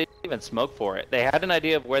the fact that they didn't even smoke for it. They had an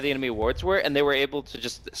idea of where the enemy wards were, and they were able to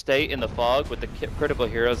just stay in the fog with the critical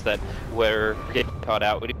heroes that were getting caught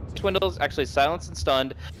out. Swindles actually silenced and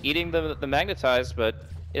stunned, eating the Magnetized, but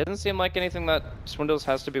it doesn't seem like anything that Swindles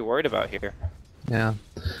has to be worried about here. Yeah,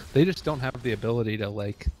 they just don't have the ability to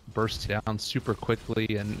like burst down super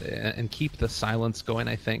quickly and keep the silence going.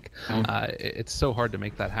 I think it's so hard to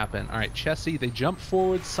make that happen. All right, Chessie, they jump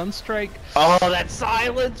forward, Sunstrike. Oh, that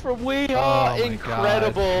silence from Weehaw! Oh,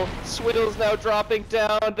 incredible! Swindle's now dropping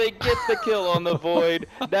down. They get the kill on the Void.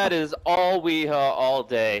 That is all Weehaw all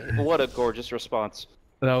day. What a gorgeous response.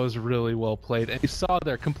 That was really well played. And you saw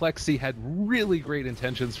there, Complexity had really great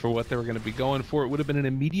intentions for what they were going to be going for. It would have been an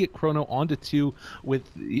immediate chrono onto 2 with,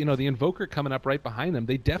 you know, the Invoker coming up right behind them.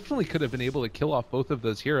 They definitely could have been able to kill off both of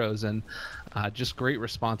those heroes, and just great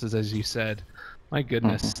responses, as you said. My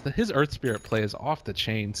goodness, his Earth Spirit play is off the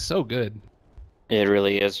chain. So good. It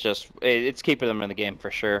really is just, it's keeping them in the game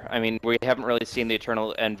for sure. I mean, we haven't really seen the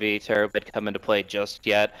Eternal Envy Terrorblade come into play just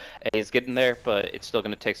yet. He's getting there, but it's still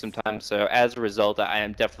going to take some time. So as a result, I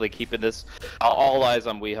am definitely keeping this all eyes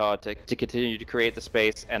on Weehaw to continue to create the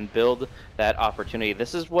space and build that opportunity.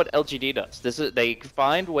 This is what LGD does. They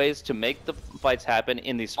find ways to make the fights happen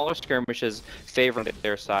in these smaller skirmishes favoring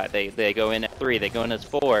their side. They go in at 3, they go in as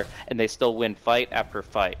 4, and they still win fight after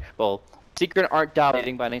fight. Well, Secret aren't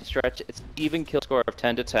dominating by any stretch. It's an even kill score of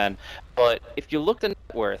 10-10. But if you look at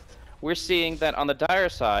net worth, we're seeing that on the Dire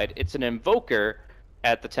side, it's an Invoker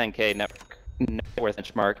at the 10k net worth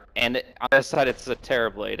benchmark, and on this side, it's a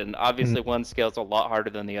Terrorblade. And obviously, one scales a lot harder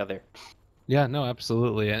than the other. Yeah, no,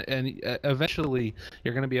 absolutely. And eventually,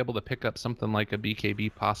 you're going to be able to pick up something like a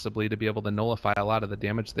BKB possibly to be able to nullify a lot of the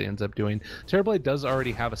damage they ends up doing. Terrorblade does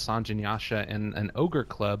already have a Sanjin Yasha and an Ogre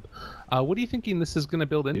Club. What are you thinking this is going to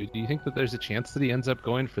build into? Do you think that there's a chance that he ends up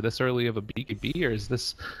going for this early of a BKB, or is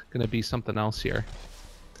this going to be something else here?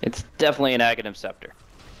 It's definitely an Aghanim Scepter.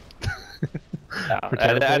 There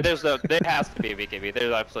has to be a BKB.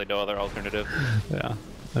 There's absolutely no other alternative. Yeah.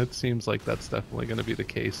 That seems like that's definitely going to be the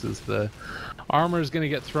case, as the armor is going to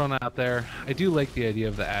get thrown out there. I do like the idea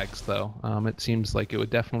of the Ags, though. It seems like it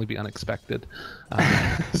would definitely be unexpected.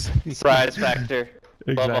 Surprise factor.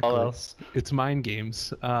 Exactly. Above all else. It's mind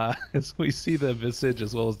games. As we see the Visage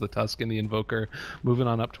as well as the Tusk and the Invoker moving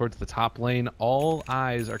on up towards the top lane, all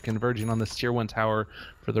eyes are converging on this tier 1 tower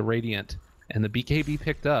for the Radiant. And the BKB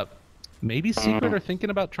picked up. Maybe Secret are thinking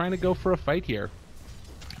about trying to go for a fight here.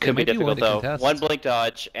 Could be difficult though. One blink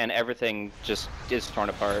dodge and everything just is torn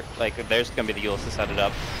apart. Like, there's gonna be the Yules to set it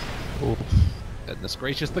up. Ooh. Goodness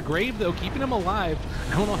gracious, the Grave though, keeping him alive.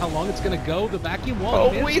 I don't know how long it's gonna go. The vacuum wall,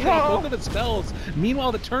 both of its spells.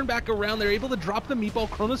 Meanwhile, the turn back around, they're able to drop the meatball.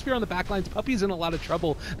 Chronosphere on the backlines. Puppey's in a lot of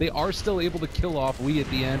trouble. They are still able to kill off Wee at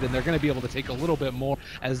the end, and they're gonna be able to take a little bit more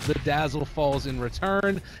as the Dazzle falls in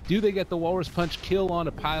return. Do they get the Walrus Punch kill on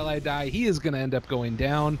a Pile Die? He is gonna end up going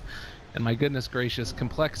down. And my goodness gracious,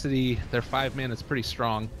 Complexity, their 5-man is pretty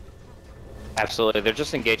strong. Absolutely, they're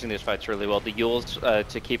just engaging these fights really well. The Yules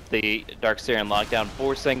to keep the Darkseer in lockdown,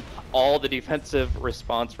 forcing all the defensive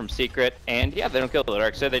response from Secret. And yeah, they don't kill the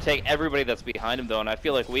Darkseer. They take everybody that's behind him though, and I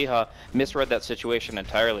feel like Weehaw misread that situation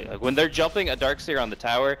entirely. Like, when they're jumping a Darkseer on the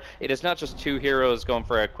tower, it is not just 2 heroes going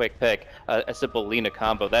for a quick pick, a simple Lina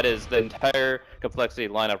combo. That is the entire Complexity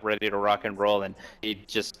lineup ready to rock and roll, and he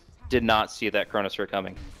just did not see that Chronosphere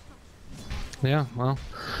coming. Yeah, well,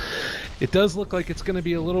 it does look like it's going to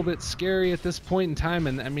be a little bit scary at this point in time.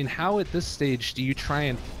 And I mean, how at this stage do you try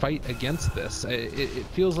and fight against this? It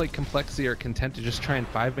feels like Complexity are content to just try and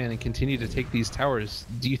 5-man and continue to take these towers.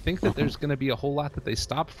 Do you think that there's going to be a whole lot that they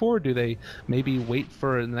stop for? Do they maybe wait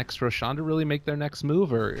for the next Roshan to really make their next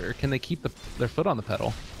move, or can they keep their foot on the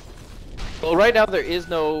pedal? Well, right now there is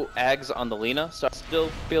no Ags on the Lina, so I still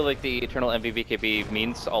feel like the Eternal Envy BKB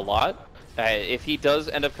means a lot. If he does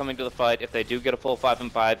end up coming to the fight, if they do get a full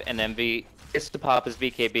 5-5 and Envy gets to pop his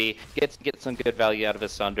BKB, gets to get some good value out of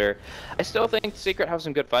his Sunder, I still think Secret has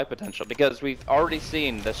some good fight potential, because we've already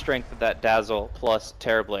seen the strength of that Dazzle plus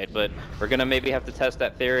Terrorblade, but we're going to maybe have to test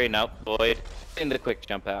that theory. Now, Void in the quick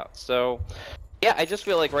jump out. So yeah, I just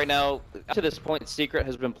feel like right now, up to this point, Secret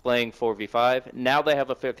has been playing 4v5. Now they have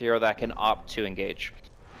a 5th hero that can opt to engage.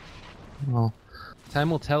 Well, time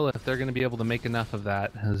will tell if they're going to be able to make enough of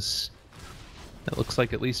that, as it looks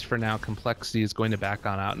like, at least for now, Complexity is going to back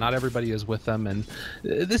on out. Not everybody is with them, and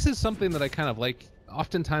this is something that I kind of like.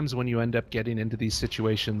 Oftentimes when you end up getting into these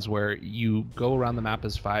situations where you go around the map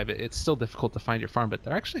as 5, it's still difficult to find your farm, but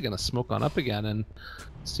they're actually going to smoke on up again and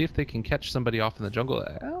see if they can catch somebody off in the jungle.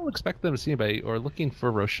 I don't expect them to see anybody, or looking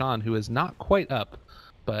for Roshan, who is not quite up,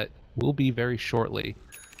 but will be very shortly.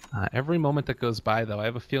 Every moment that goes by, though, I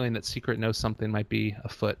have a feeling that Secret knows something might be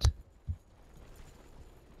afoot.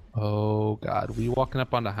 Oh god, we walking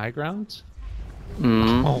up onto high ground?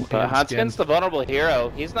 But Hanskin's the vulnerable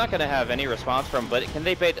hero. He's not going to have any response from him, but can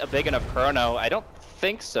they bait a big enough chrono? I don't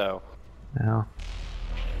think so. No.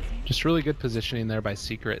 Just really good positioning there by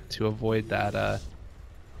Secret to avoid that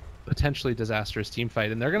potentially disastrous team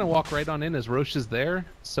fight. And they're going to walk right on in as Roche is there,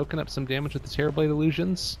 soaking up some damage with the Terrorblade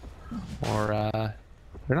illusions. Or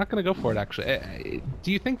they're not going to go for it, actually.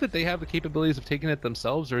 Do you think that they have the capabilities of taking it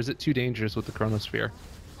themselves, or is it too dangerous with the Chronosphere?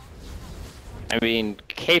 I mean,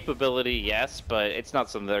 capability, yes, but it's not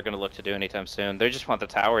something they're going to look to do anytime soon. They just want the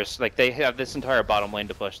towers. Like, they have this entire bottom lane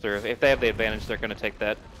to push through. If they have the advantage, they're going to take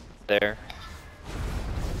that there.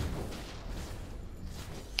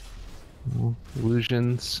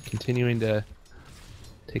 Illusions continuing to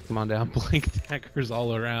take them on down. Blink daggers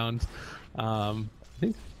all around. I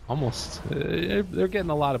think almost they're getting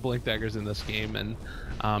a lot of blink daggers in this game, and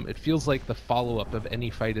it feels like the follow-up of any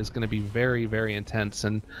fight is going to be very, very intense.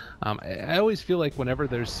 And I always feel like whenever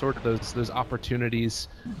there's sort of those opportunities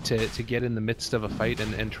to get in the midst of a fight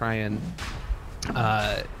and try and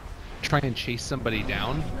chase somebody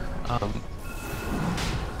down.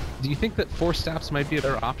 Do you think that 4 staffs might be a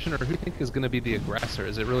better option, or who do you think is going to be the aggressor?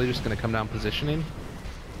 Is it really just going to come down positioning?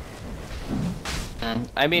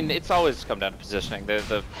 I mean, it's always come down to positioning.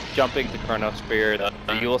 The jumping, the Chronosphere,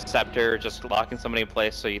 the Yule Scepter, just locking somebody in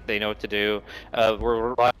place so they know what to do.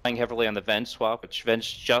 We're relying heavily on the Venge swap, which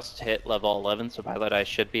Venge just hit level 11, so by that I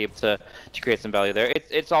should be able to create some value there.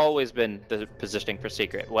 It's always been the positioning for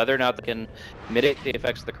Secret, whether or not they can mitigate the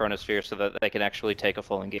effects of the Chronosphere so that they can actually take a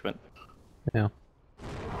full engagement. Yeah.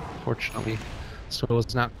 Fortunately, so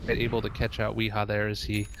was not quite able to catch out Weeha there as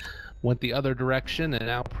he went the other direction, and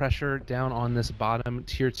now pressure down on this bottom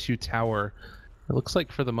tier 2 tower. It looks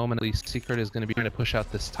like for the moment at least Secret is going to be trying to push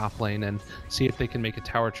out this top lane and see if they can make a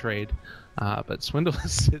tower trade. But Swindle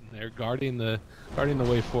is sitting there guarding the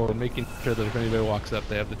way forward, making sure that if anybody walks up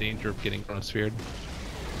they have the danger of getting chronosphered.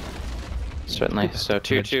 Certainly. So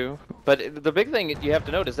 2-2. But the big thing you have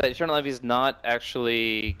to note is that Eternal Envy is not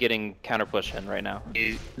actually getting counter push in right now.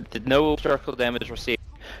 He did no structural damage received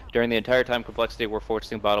during the entire time Complexity were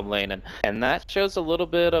forcing bottom lane, and that shows a little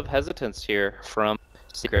bit of hesitance here from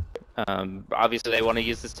Secret. Obviously they want to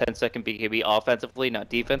use this 10-second BKB offensively, not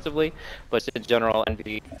defensively, but in general,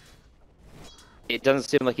 Envy, it doesn't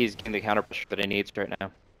seem like he's getting the counter push that he needs right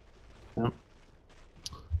now. Yep.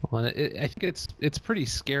 Well, I think it's pretty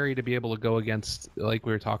scary to be able to go against, like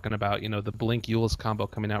we were talking about, you know, the Blink Eul's combo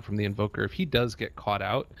coming out from the Invoker. If he does get caught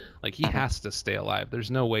out, like, he has to stay alive. There's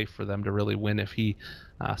no way for them to really win if he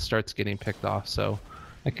starts getting picked off. So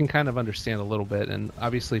I can kind of understand a little bit. And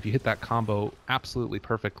obviously, if you hit that combo absolutely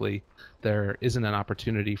perfectly, there isn't an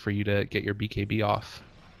opportunity for you to get your BKB off.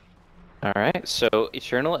 Alright, so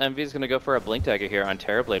Eternal Envy is going to go for a Blink Dagger here on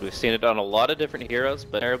Terrorblade. We've seen it on a lot of different heroes,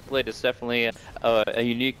 but Terrorblade is definitely a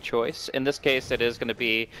unique choice. In this case, it is going to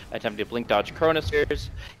be attempting to Blink Dodge Chronospheres.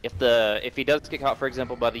 If he does get caught, for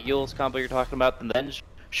example, by the Yule's combo you're talking about, then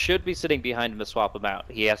should be sitting behind him to swap him out.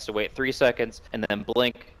 He has to wait 3 seconds, and then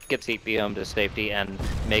Blink gets TP home to safety and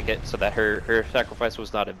make it so that her sacrifice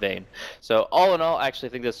was not in vain. So all in all, I actually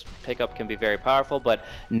think this pickup can be very powerful, but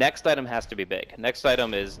next item has to be big. Next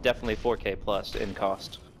item is definitely 4K plus in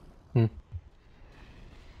cost. We'll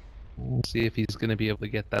see if he's going to be able to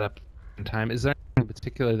get that up in time. Is there anything in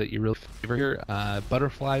particular that you really favor here?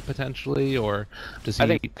 Butterfly potentially, or does he... I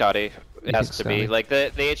think Scotty. It has to be. Like,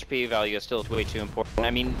 the HP value is still way too important.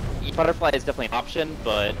 I mean, Butterfly is definitely an option,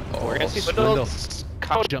 but we're going to see Swindle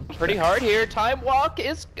jump pretty hard here. Time Walk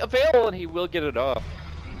is available, and he will get it off.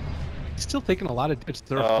 He's still taking a lot of damage.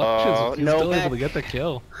 The reflections, he's still able to get the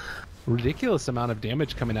kill. Ridiculous amount of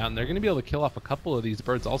damage coming out, and they're going to be able to kill off a couple of these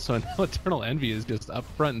birds also. And now Eternal Envy is just up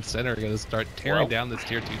front and center, going to start tearing down this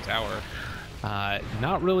tier 2 tower.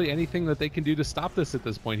 Not really anything that they can do to stop this at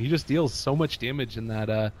this point. He just deals so much damage in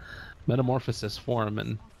that Metamorphosis form,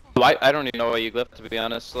 and I don't even know why you left, to be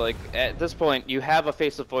honest. Like, at this point, you have a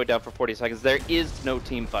Face of Void down for 40 seconds. There is no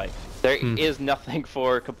team fight. There is nothing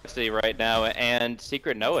for Complexity right now, and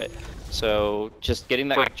Secret know it. So just getting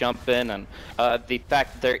that quick jump in, and the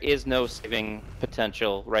fact that there is no saving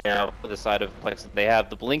potential right now for the side of Complexity. They have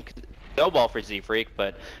the Blink snowball for Z-Freak,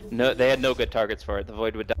 but no, they had no good targets for it. The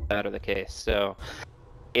Void would die out of the case. So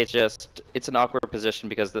it's an awkward position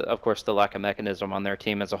because, of course, the lack of mechanism on their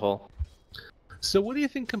team as a whole. So what do you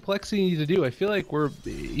think Complexity needs to do? I feel like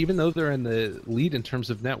even though they're in the lead in terms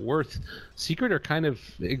of net worth, Secret are kind of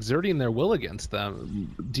exerting their will against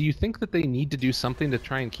them. Do you think that they need to do something to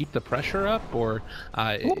try and keep the pressure up, or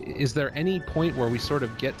is there any point where we sort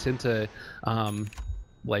of get into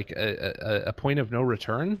like a point of no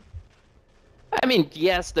return? I mean,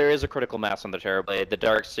 yes, there is a critical mass on the Terrorblade. The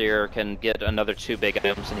Darkseer can get another 2 big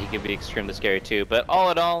items, and he can be extremely scary too. But all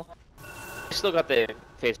in all, he still got the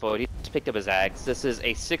Face Void. He just picked up his Ags. This is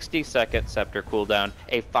a 60-second Scepter cooldown,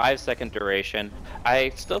 a 5-second duration.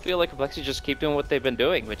 I still feel like Complexity just keep doing what they've been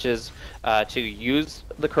doing, which is to use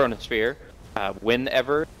the Chronosphere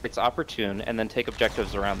whenever it's opportune, and then take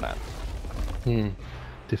objectives around that.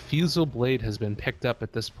 Diffusal Blade has been picked up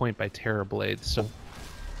at this point by Terrorblade, so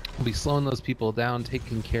we'll be slowing those people down,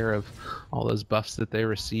 taking care of all those buffs that they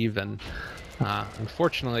receive, and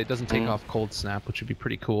Unfortunately, it doesn't take off Cold Snap, which would be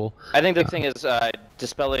pretty cool. I think the thing is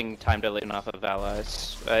dispelling time dilation off of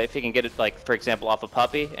allies. If he can get it, like, for example, off of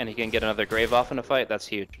Puppey, and he can get another Grave off in a fight, that's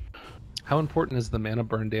huge. How important is the mana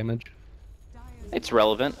burn damage? It's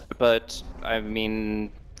relevant, but, I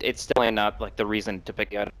mean, it's definitely not, like, the reason to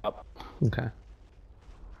pick it up. Okay.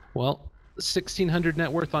 Well, 1,600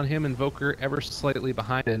 net worth on him, Invoker ever so slightly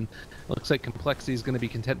behind, and looks like Complexity is going to be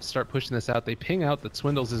content to start pushing this out. They ping out that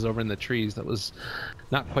Swindles is over in the trees. That was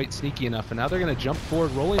not quite sneaky enough, and now they're going to jump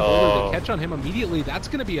forward, rolling boulder. They catch on him immediately. That's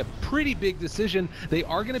going to be a pretty big decision. They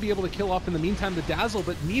are going to be able to kill off in the meantime the Dazzle,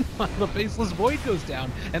 but meanwhile the Faceless Void goes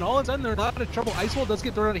down, and all of a sudden they're in a lot of trouble. Icewall does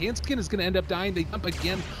get thrown out. Handskin is going to end up dying. They jump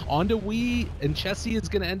again onto Wii, and Chessie is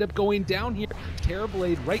going to end up going down here.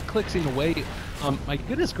 Terrorblade right-clicking away. My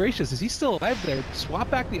goodness gracious, is he still alive there? Swap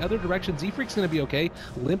back the other direction. Z-Freak's going to be okay.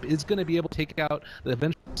 Limp is going to be able to take out the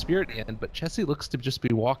Vengeful Spirit in the end, but Chessie looks to just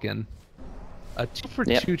be walking. A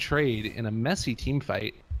 2-for-2 trade in a messy team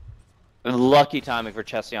fight. Lucky timing for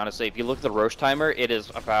Chessie, honestly. If you look at the Roche timer, it is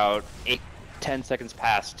about 8-10 seconds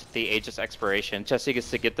past the Aegis expiration. Chessie gets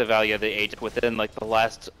to get the value of the Aegis within like the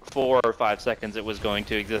last 4 or 5 seconds it was going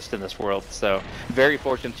to exist in this world. So very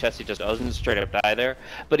fortunate Chessie just doesn't straight up die there.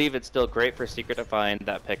 But even still, great for Secret to find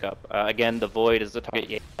that pickup. Again, the Void is the target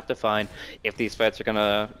you have to find if these fights are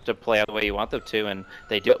gonna play out the way you want them to, and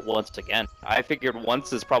they do it once again. I figured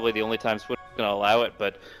once is probably the only time Swindle's gonna allow it,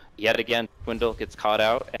 but yet again, Swindle gets caught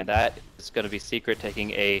out, and that is going to be Secret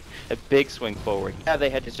taking a big swing forward. Yeah, they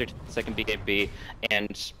had to second BKB,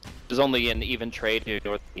 and there's only an even trade to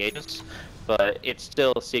North the Aegis, but it's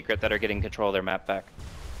still Secret that are getting control of their map back.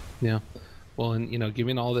 Yeah. Well, and, you know,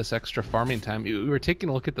 given all this extra farming time, we were taking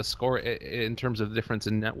a look at the score in terms of the difference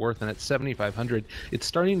in net worth, and at 7,500, it's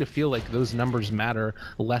starting to feel like those numbers matter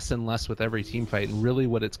less and less with every team fight. And really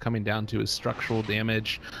what it's coming down to is structural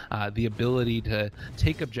damage, the ability to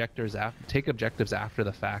take objectives after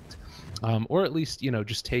the fact, or at least, you know,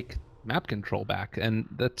 just take map control back, and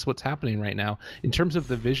that's what's happening right now. In terms of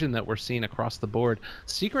the vision that we're seeing across the board,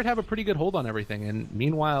 Secret have a pretty good hold on everything, and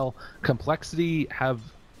meanwhile, Complexity have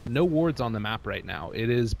no wards on the map right now. It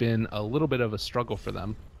has been a little bit of a struggle for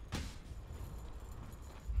them.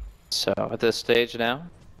 So at this stage now,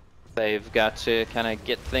 they've got to kind of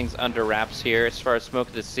get things under wraps here. As far as Smoke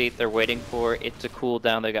of Deceit, they're waiting for it to cool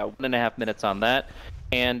down. They got 1.5 minutes on that.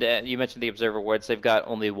 And you mentioned the Observer wards. They've got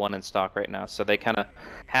only 1 in stock right now. So they kind of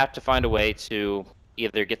have to find a way to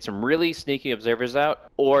either get some really sneaky observers out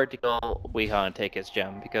or to kill Weeha and take his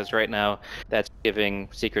gem. Because right now, that's giving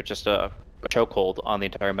Secret just a chokehold on the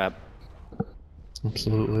entire map.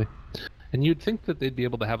 Absolutely. And you'd think that they'd be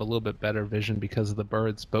able to have a little bit better vision because of the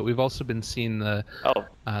birds, but we've also been seeing the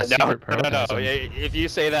secret no. If you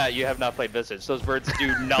say that, you have not played Visage. Those birds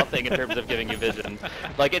do nothing in terms of giving you vision.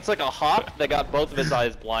 Like, it's like a hawk that got both of his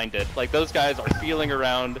eyes blinded. Like, those guys are feeling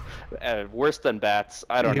around worse than bats.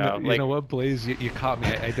 I don't know. You know what, Blaze? You caught me.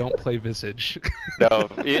 I don't play Visage. No,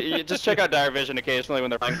 you just check out Dire Vision occasionally when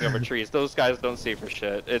they're flying over trees. Those guys don't see for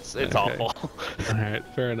shit. It's okay. Awful. All right,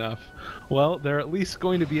 fair enough. Well, they're at least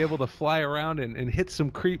going to be able to fly around and hit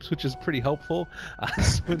some creeps, which is pretty helpful.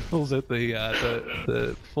 Swindle's at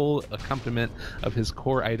the full accompaniment of his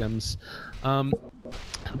core items.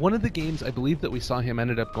 One of the games, I believe that we saw him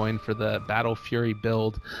ended up going for the Battle Fury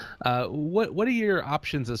build. What are your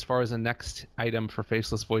options as far as a next item for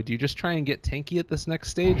Faceless Void? Do you just try and get tanky at this next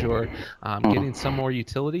stage, or getting some more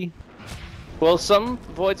utility? Well, some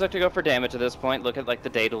Voids like to go for damage at this point. Look at like the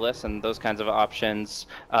Daedalus and those kinds of options.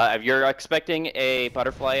 If you're expecting a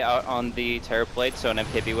Butterfly out on the Terrorblade, so an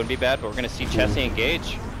MKB wouldn't be bad, but we're going to see Chessie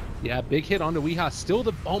engage. Yeah, big hit onto Weeha. Still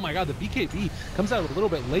oh my god, the BKB comes out a little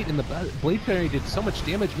bit late, and the Blade Fairy did so much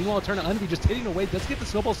damage. Meanwhile, Turn to Envy just hitting away. Does get the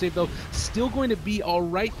snowball save, though. Still going to be all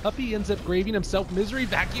right. Puppey ends up graving himself. Misery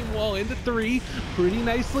vacuum wall into 3. Pretty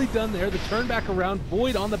nicely done there. The turn back around.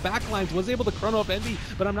 Void on the back lines was able to chrono up Envy,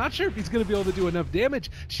 but I'm not sure if he's going to be able to do enough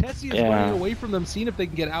damage. Chessie is running away from them, seeing if they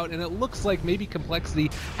can get out, and it looks like maybe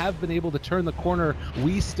Complexity have been able to turn the corner.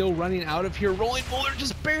 We still running out of here. Rolling Boulder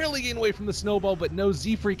just barely getting away from the snowball, but no,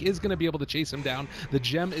 Z-Freak is going to be able to chase him down. The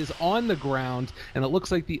gem is on the ground, and it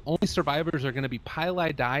looks like the only survivors are going to be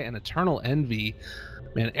Pylai Die and Eternal Envy.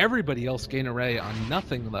 Man, everybody else gain array on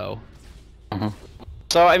nothing, though.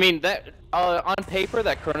 So, I mean, that on paper,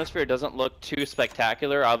 that Chronosphere doesn't look too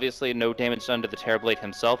spectacular. Obviously, no damage done to the Terrorblade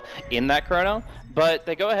himself in that Chrono, but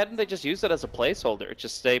they go ahead and they just use it as a placeholder.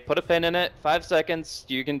 Just say, put a pin in it, 5 seconds,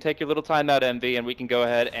 you can take your little time out, Envy, and we can go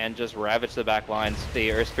ahead and just ravage the back lines.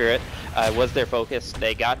 The Earth Spirit was their focus.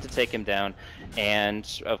 They got to take him down,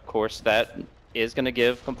 and of course, that is going to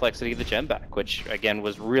give Complexity the gem back, which again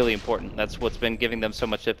was really important. That's what's been giving them so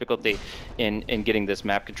much difficulty in getting this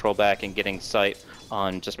map control back and getting sight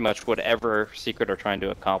on just much whatever Secret are trying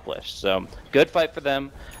to accomplish. So good fight for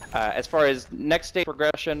them. As far as next stage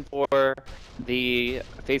progression for the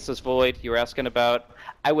Faceless Void you were asking about,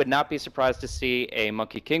 I would not be surprised to see a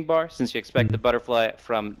Monkey King bar, since you expect the Butterfly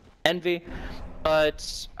from Envy.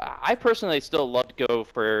 But I personally still love to go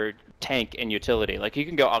for tank and utility. Like, you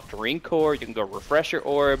can go Octarine Core, you can go Refresher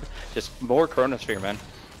Orb, just more Chronosphere, man.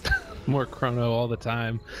 More chrono all the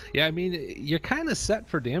time. Yeah, I mean, you're kind of set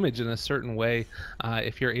for damage in a certain way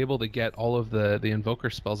if you're able to get all of the invoker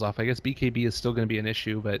spells off. I guess BKB is still going to be an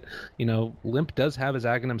issue, but you know, Limp does have his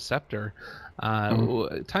Aghanim Scepter.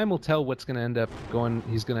 Time will tell what's going to end up going.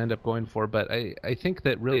 He's going to end up going for, but I think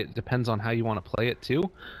that really it depends on how you want to play it too.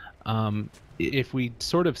 If we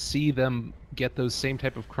sort of see them get those same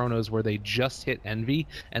type of chronos where they just hit Envy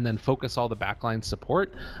and then focus all the backline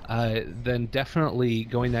support, then definitely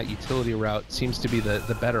going that utility route seems to be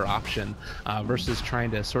the better option versus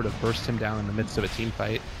trying to sort of burst him down in the midst of a team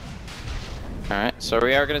fight. All right, so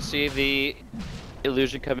we are going to see the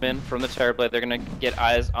illusion come in from the Terrorblade. They're going to get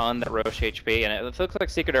eyes on that Roche HP, and it looks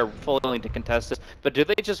like Secret are fully willing to contest this, but do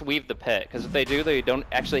they just weave the pit? Because if they do, they don't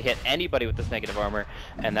actually hit anybody with this negative armor,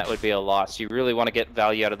 and that would be a loss. You really want to get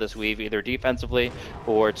value out of this weave, either defensively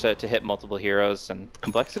or to hit multiple heroes. And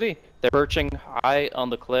Complexity, they're perching high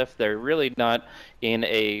on the cliff. They're really not in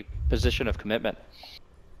a position of commitment.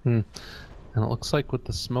 And it looks like with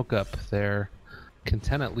the smoke up there,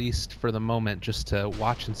 content at least for the moment just to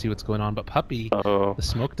watch and see what's going on. But Puppey, the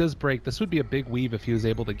smoke does break. This would be a big weave if he was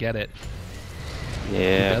able to get it.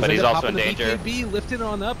 Yeah, but he's also in danger. BKB lifted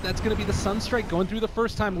on up. That's going to be the Sunstrike going through the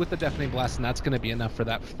first time with the Deafening Blast, and that's going to be enough for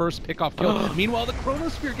that first pickoff kill. Meanwhile, the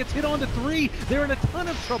Chronosphere gets hit onto 3. They're in a ton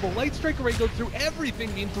of trouble. Light Strike Array goes through everything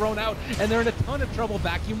being thrown out, and they're in a ton of trouble.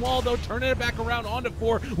 Vacuum Wall, though, turning it back around onto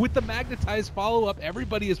 4 with the Magnetized follow-up.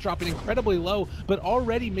 Everybody is dropping incredibly low, but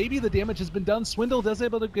already maybe the damage has been done. Swindle does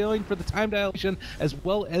able to go in for the time dilation as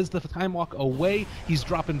well as the time walk away. He's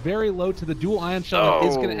dropping very low to the dual Ion Shell.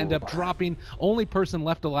 Is going to end up dropping. Only person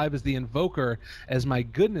left alive is the Invoker, as my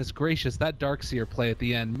goodness gracious, that Darkseer play at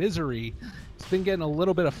the end. Misery has been getting a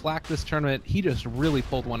little bit of flack this tournament. He just really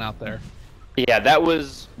pulled one out there. Yeah, that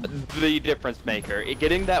was the difference maker.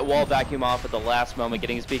 Getting that wall vacuum off at the last moment,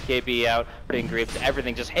 getting his BKB out, putting Greaves,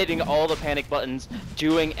 everything, just hitting all the panic buttons,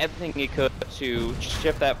 doing everything he could to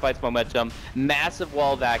shift that fight's momentum. Massive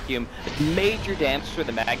wall vacuum, major damage for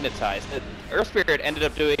the Magnetized. Earth Spirit ended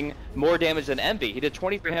up doing more damage than Envy. He did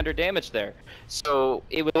 2,300 damage there. So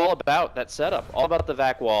it was all about that setup, all about the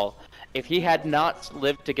vac wall. If he had not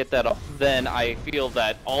lived to get that off, then I feel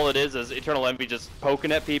that all it is Eternal Envy just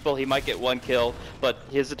poking at people. He might get one kill, but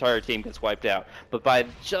his entire team gets wiped out. But by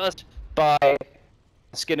the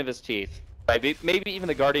skin of his teeth, by maybe even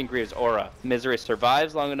the Guardian Greaves aura, Misery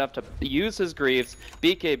survives long enough to use his Greaves,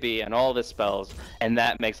 BKB, and all of his spells, and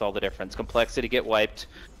that makes all the difference. Complexity get wiped,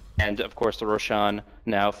 and of course the Roshan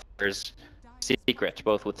now fires Secret,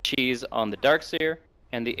 both with Cheese on the Darkseer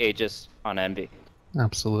and the Aegis on Envy.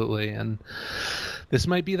 Absolutely, and this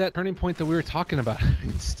might be that turning point that we were talking about.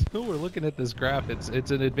 Still, we're looking at this graph. It's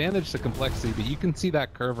an advantage to Complexity, but you can see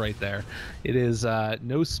that curve right there. It is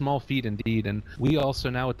no small feat indeed, and we also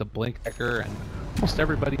now with the Blink Decker, and almost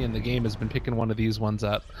everybody in the game has been picking one of these ones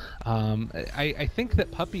up. I think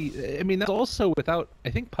that Puppey, I mean, that's also without, I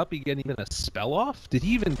think Puppey getting even a spell off. Did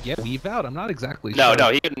he even get Weave out? I'm not exactly sure. No,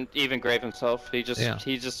 he couldn't even grave himself. He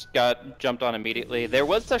just got jumped on immediately. There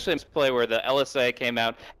was actually a play where the LSA came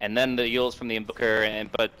out, and then the Yules from the Invoker,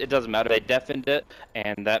 but it doesn't matter. They deafened it,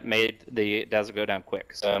 and that made the Dazzle go down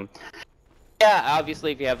quick. So, yeah,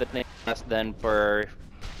 obviously, if you have the thing less than for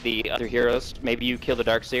the other heroes, maybe you kill the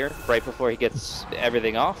Darkseer right before he gets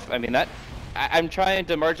everything off. I mean, I'm trying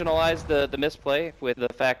to marginalize the misplay with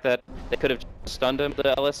the fact that they could have stunned him,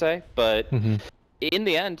 the LSA, but in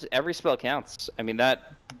the end, every spell counts. I mean,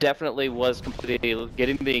 that definitely was completely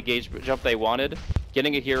getting the engagement jump they wanted,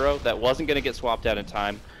 getting a hero that wasn't going to get swapped out in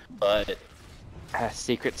time, but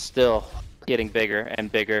Secret's still getting bigger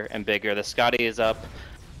and bigger and bigger. The Scotty is up,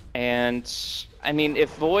 and I mean,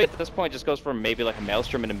 if Void at this point just goes for maybe like a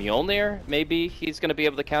Maelstrom and a Mjolnir, maybe he's going to be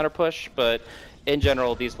able to counter push, but in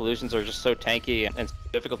general, these illusions are just so tanky and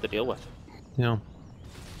difficult to deal with. Yeah.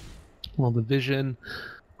 Well, the vision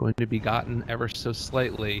going to be gotten ever so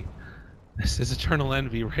slightly. This is Eternal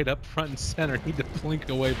Envy right up front and center. Need to blink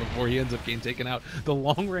away before he ends up getting taken out. The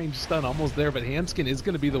long range stun almost there, but Handskin is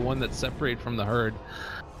going to be the one that's separated from the herd.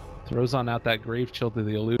 Throws on out that Grave Chill to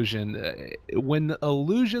the illusion. When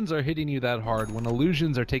illusions are hitting you that hard, when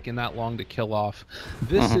illusions are taking that long to kill off,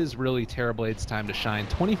 this is really Terrorblade's time to shine.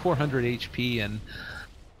 2400 HP and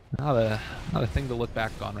not a thing to look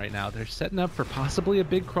back on right now. They're setting up for possibly a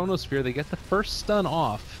big Chronosphere. They get the first stun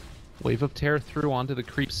off. Wave of Terror through onto the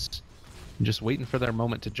creeps. And just waiting for their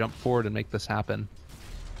moment to jump forward and make this happen.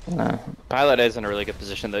 Pilot is in a really good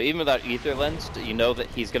position though. Even without Ether Lens, you know that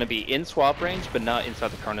he's going to be in swap range, but not inside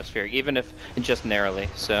the Chronosphere, even if just narrowly.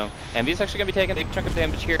 So, and he's actually going to be taking a big chunk of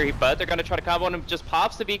damage here, but they're going to try to combo him. Just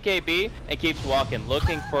pops the BKB and keeps walking,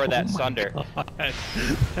 looking for that Sunder.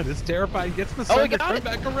 That is terrifying. Gets the Sunder, turn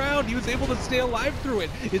back around. He was able to stay alive through it.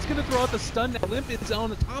 It's going to throw out the stun. Now Limp is on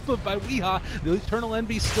the top of by Weeha. The Eternal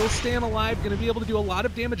Envy still staying alive, going to be able to do a lot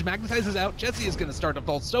of damage. Magnetizes out. Jesse is going to start to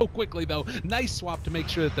fall so quickly though. Nice swap to make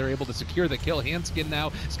sure that they're able to secure the kill. Handskin now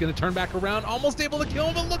is going to turn back around, almost able to kill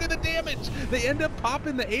him, but look at the damage! They end up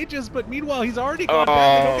popping the Aegis, but meanwhile he's already gone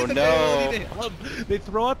back. They don't get the ability to hit him. They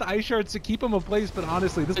throw out the Ice Shards to keep him in place, but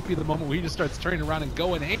honestly, this might be the moment where he just starts turning around and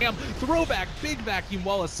going ham. Throwback, big vacuum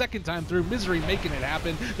wall a second time through. Misery making it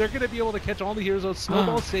happen. They're going to be able to catch all the heroes.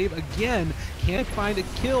 Snowball save again. Can't find a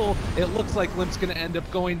kill. It looks like Limp's going to end up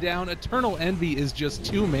going down. Eternal Envy is just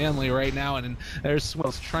too manly right now, and there's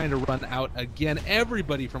Swells trying to run out again.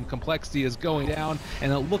 Everybody from Complexity is going down,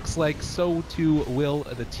 and it looks like so too will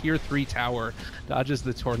the tier 3 tower. Dodges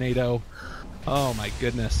the tornado. Oh my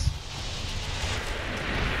goodness.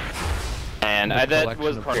 And that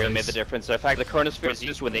was part of what made the difference. The fact the Chronosphere was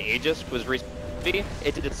used when the Aegis was it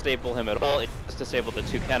didn't disable him at all. It just disabled the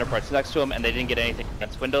two counterparts next to him, and they didn't get anything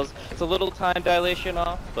against Windows. It's a little time dilation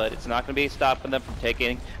off, but it's not going to be stopping them from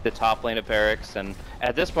taking the top lane of Barracks. And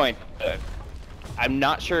at this point, I'm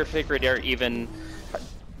not sure if Sacred are even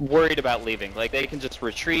worried about leaving. Like, they can just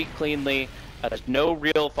retreat cleanly. There's no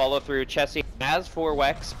real follow-through. Chessie has 4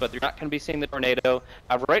 Wex, but they're not going to be seeing the tornado.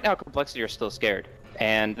 Right now, Complexity are still scared.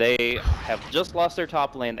 And they have just lost their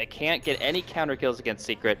top lane. They can't get any counter kills against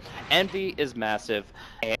Secret. Envy is massive,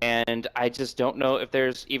 and I just don't know if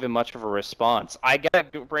there's even much of a response. I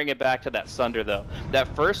gotta bring it back to that Sunder, though. That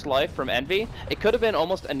first life from Envy, it could have been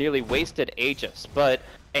almost a nearly wasted Aegis,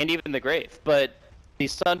 and even the Grave. But the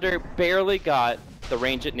Sunder barely got the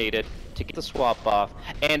range it needed to get the swap off,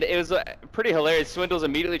 and it was pretty hilarious. Swindle's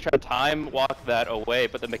immediately trying to time walk that away,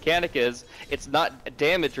 but the mechanic is, it's not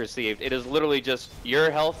damage received. It is literally just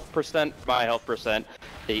your health percent, my health percent.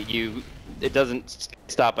 It doesn't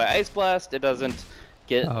stop by Ice Blast. It doesn't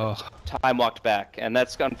get time walked back, and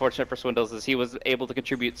that's unfortunate for Swindles, as he was able to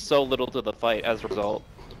contribute so little to the fight as a result.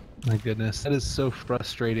 My goodness, that is so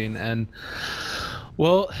frustrating. And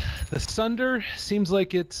well, the Sunder seems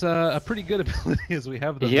like it's a pretty good ability, as we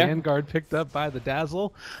have the Vanguard picked up by the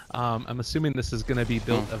Dazzle. I'm assuming this is going to be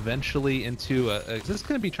built eventually into is this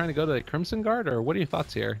going to be trying to go to Crimson Guard, or what are your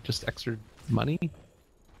thoughts here? Just extra money?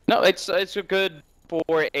 No, it's a good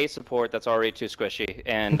for a support that's already too squishy,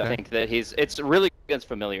 and I think that it's really against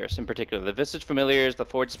familiars in particular. The Visage familiars, the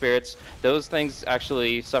Forge Spirits, those things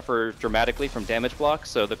actually suffer dramatically from damage blocks,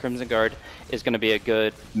 so the Crimson Guard is going to be a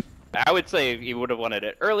good... I would say you would have wanted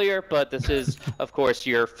it earlier, but this is, of course,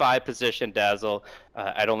 your 5-position Dazzle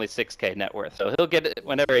at only 6k net worth. So he'll get it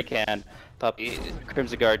whenever he can. Puppey,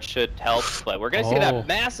 Crimson Guard should help, but we're going to see that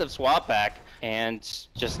massive swap back, and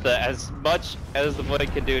just as much as the Void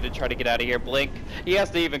can do to try to get out of here. Blink, he has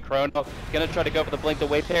to even Chrono. Going to try to go for the Blink. The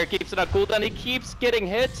Wave Pair keeps it on cooldown. He keeps getting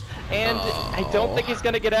hit, and I don't think he's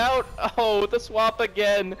going to get out. Oh, the swap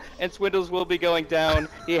again, and Swindles will be going down.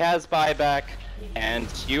 He has buyback. And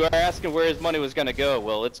you are asking where his money was going to go.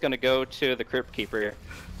 Well, it's going to go to the Crypt Keeper.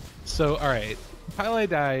 So, alright.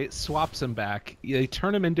 Pylai swaps him back. They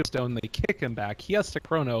turn him into stone. They kick him back. He has to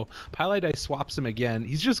Chrono. Pylai swaps him again.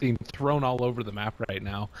 He's just getting thrown all over the map right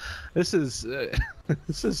now. This is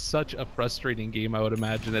this is such a frustrating game, I would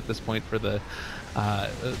imagine, at this point for the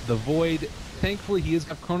Void. Thankfully, he is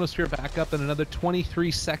got Chronosphere back up in another 23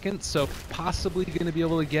 seconds, so possibly going to be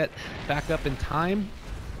able to get back up in time.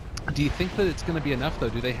 Do you think that it's going to be enough, though?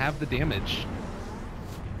 Do they have the damage?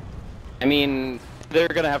 I mean, they're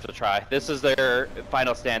going to have to try. This is their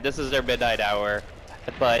final stand. This is their midnight hour.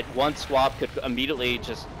 But one swap could immediately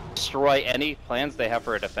just destroy any plans they have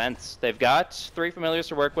for a defense. They've got 3 familiars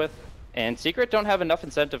to work with, and Secret don't have enough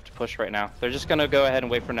incentive to push right now. They're just going to go ahead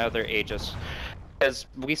and wait for another Aegis. Because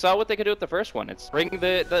we saw what they could do with the first one. It's bring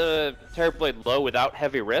the Terrorblade low without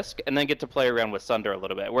heavy risk, and then get to play around with Sunder a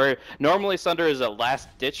little bit. Where normally Sunder is a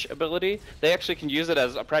last-ditch ability, they actually can use it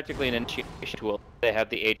as practically an initiation tool. They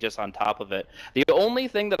have the Aegis on top of it. The only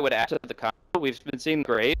thing that would add to the combo, we've been seeing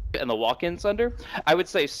Grave and the walk-in Sunder, I would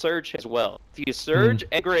say Surge as well. If you Surge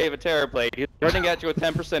and Grave a Terrorblade, he's running at you with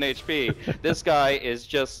 10% HP, this guy is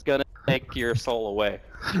just gonna take your soul away.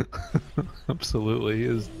 Absolutely, he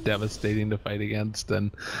is devastating to fight against,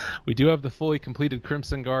 and we do have the fully completed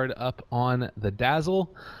Crimson Guard up on the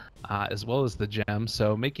Dazzle, as well as the Gem,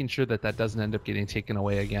 so making sure that that doesn't end up getting taken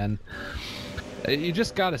away again. You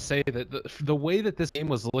just gotta say that the way that this game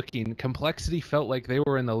was looking, Complexity felt like they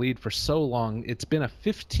were in the lead for so long. It's been a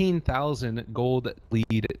 15,000 gold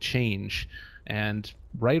lead change, and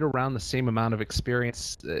right around the same amount of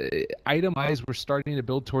experience. Item-wise, we're starting to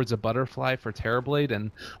build towards a butterfly for Terrorblade,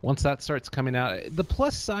 and once that starts coming out, the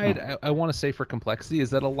plus side I want to say for Complexity is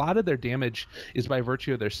that a lot of their damage is by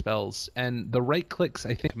virtue of their spells, and the right clicks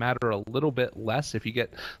I think matter a little bit less if you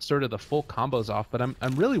get sort of the full combos off, but I'm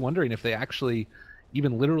really wondering if they actually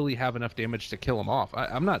even literally have enough damage to kill them off.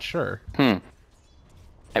 I'm not sure.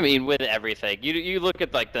 I mean, with everything, you look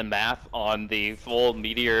at like the math on the full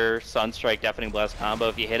Meteor Sunstrike Deafening Blast combo.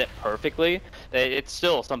 If you hit it perfectly, it's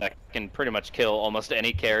still something that can pretty much kill almost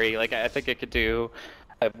any carry. Like I think it could do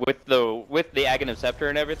with the Aghanim Scepter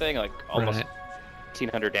and everything, like almost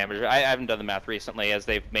 1,800 damage. I haven't done the math recently as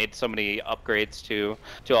they've made so many upgrades to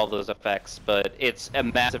all those effects, but it's a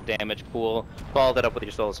massive damage pool. Follow that up with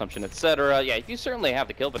your Soul Assumption, etc. Yeah, you certainly have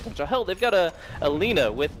the kill potential. Hell, they've got a Lina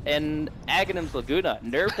with an Aghanim's Laguna,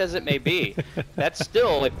 nerfed as it may be. That's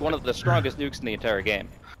still like one of the strongest nukes in the entire game.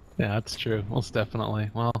 Yeah, that's true. Most definitely.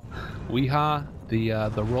 Well, Weeha,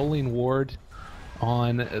 the rolling ward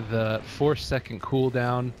on the 4-second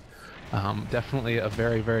cooldown. Definitely a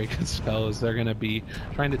very, very good spell as they're going to be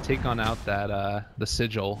trying to take on out that the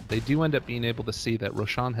Sigil. They do end up being able to see that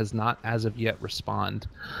Roshan has not as of yet respond.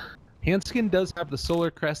 Hanskin does have the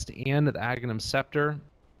Solar Crest and the Aghanim Scepter.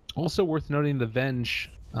 Also worth noting, the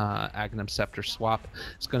Venge Aghanim Scepter swap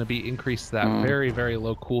is going to be increased to that very, very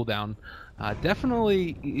low cooldown.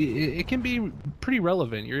 Definitely, it can be pretty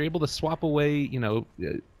relevant. You're able to swap away, you know,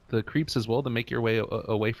 the creeps as well to make your way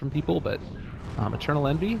away from people, but Eternal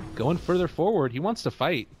Envy going further forward. He wants to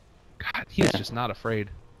fight. God, he is just not afraid.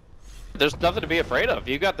 There's nothing to be afraid of.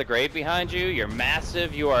 You got the Grave behind you. You're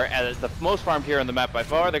massive. You are the most farmed here on the map by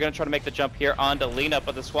far. They're going to try to make the jump here onto Lina,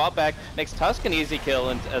 but the swap back makes Tusk an easy kill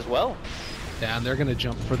as well. Yeah, and they're going to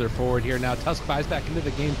jump further forward here. Now Tusk buys back into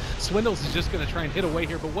the game. Swindles is just going to try and hit away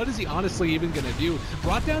here, but what is he honestly even going to do?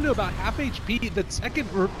 Brought down to about half HP. The second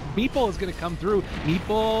Meatball is going to come through.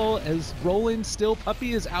 Meatball is rolling still.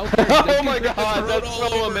 Puppey is out there. Oh my god, that's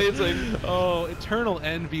so amazing. Oh, Eternal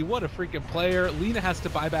Envy. What a freaking player. Lina has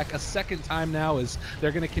to buy back a second time now as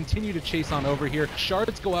they're going to continue to chase on over here.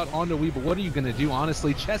 Shards go out onto Wee, but what are you going to do,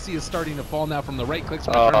 honestly? Chessie is starting to fall now from the right clicks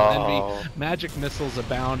from Eternal Envy. Magic missiles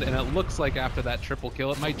abound, and it looks like after that triple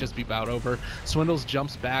kill, it might just be bout over. Swindles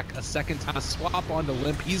jumps back a second time, swap onto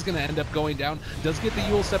Limp. He's going to end up going down. Does get the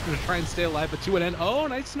Yule Scepter to try and stay alive, but to an end. Oh,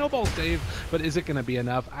 nice snowball save, but is it going to be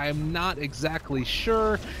enough? I'm not exactly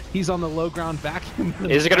sure. He's on the low ground, vacuum.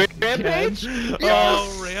 Is it going to be Rampage? Yes!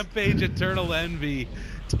 Oh, Rampage, Eternal Envy.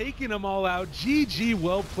 Taking them all out. GG,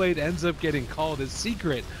 well played, ends up getting called. As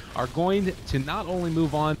Secret are going to not only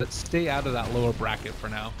move on, but stay out of that lower bracket for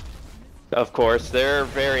now. Of course, they're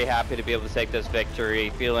very happy to be able to take this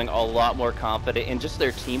victory, feeling a lot more confident in just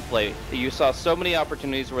their team play. You saw so many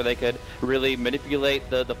opportunities where they could really manipulate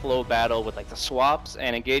the flow of battle with like the swaps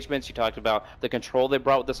and engagements. You talked about the control they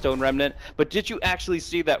brought with the Stone Remnant, but did you actually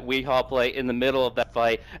see that Weehaw play in the middle of that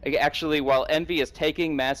fight? Actually, while Envy is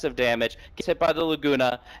taking massive damage, gets hit by the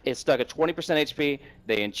Laguna, is stuck at 20% HP,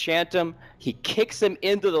 they enchant him, he kicks him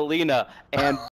into the Lina, and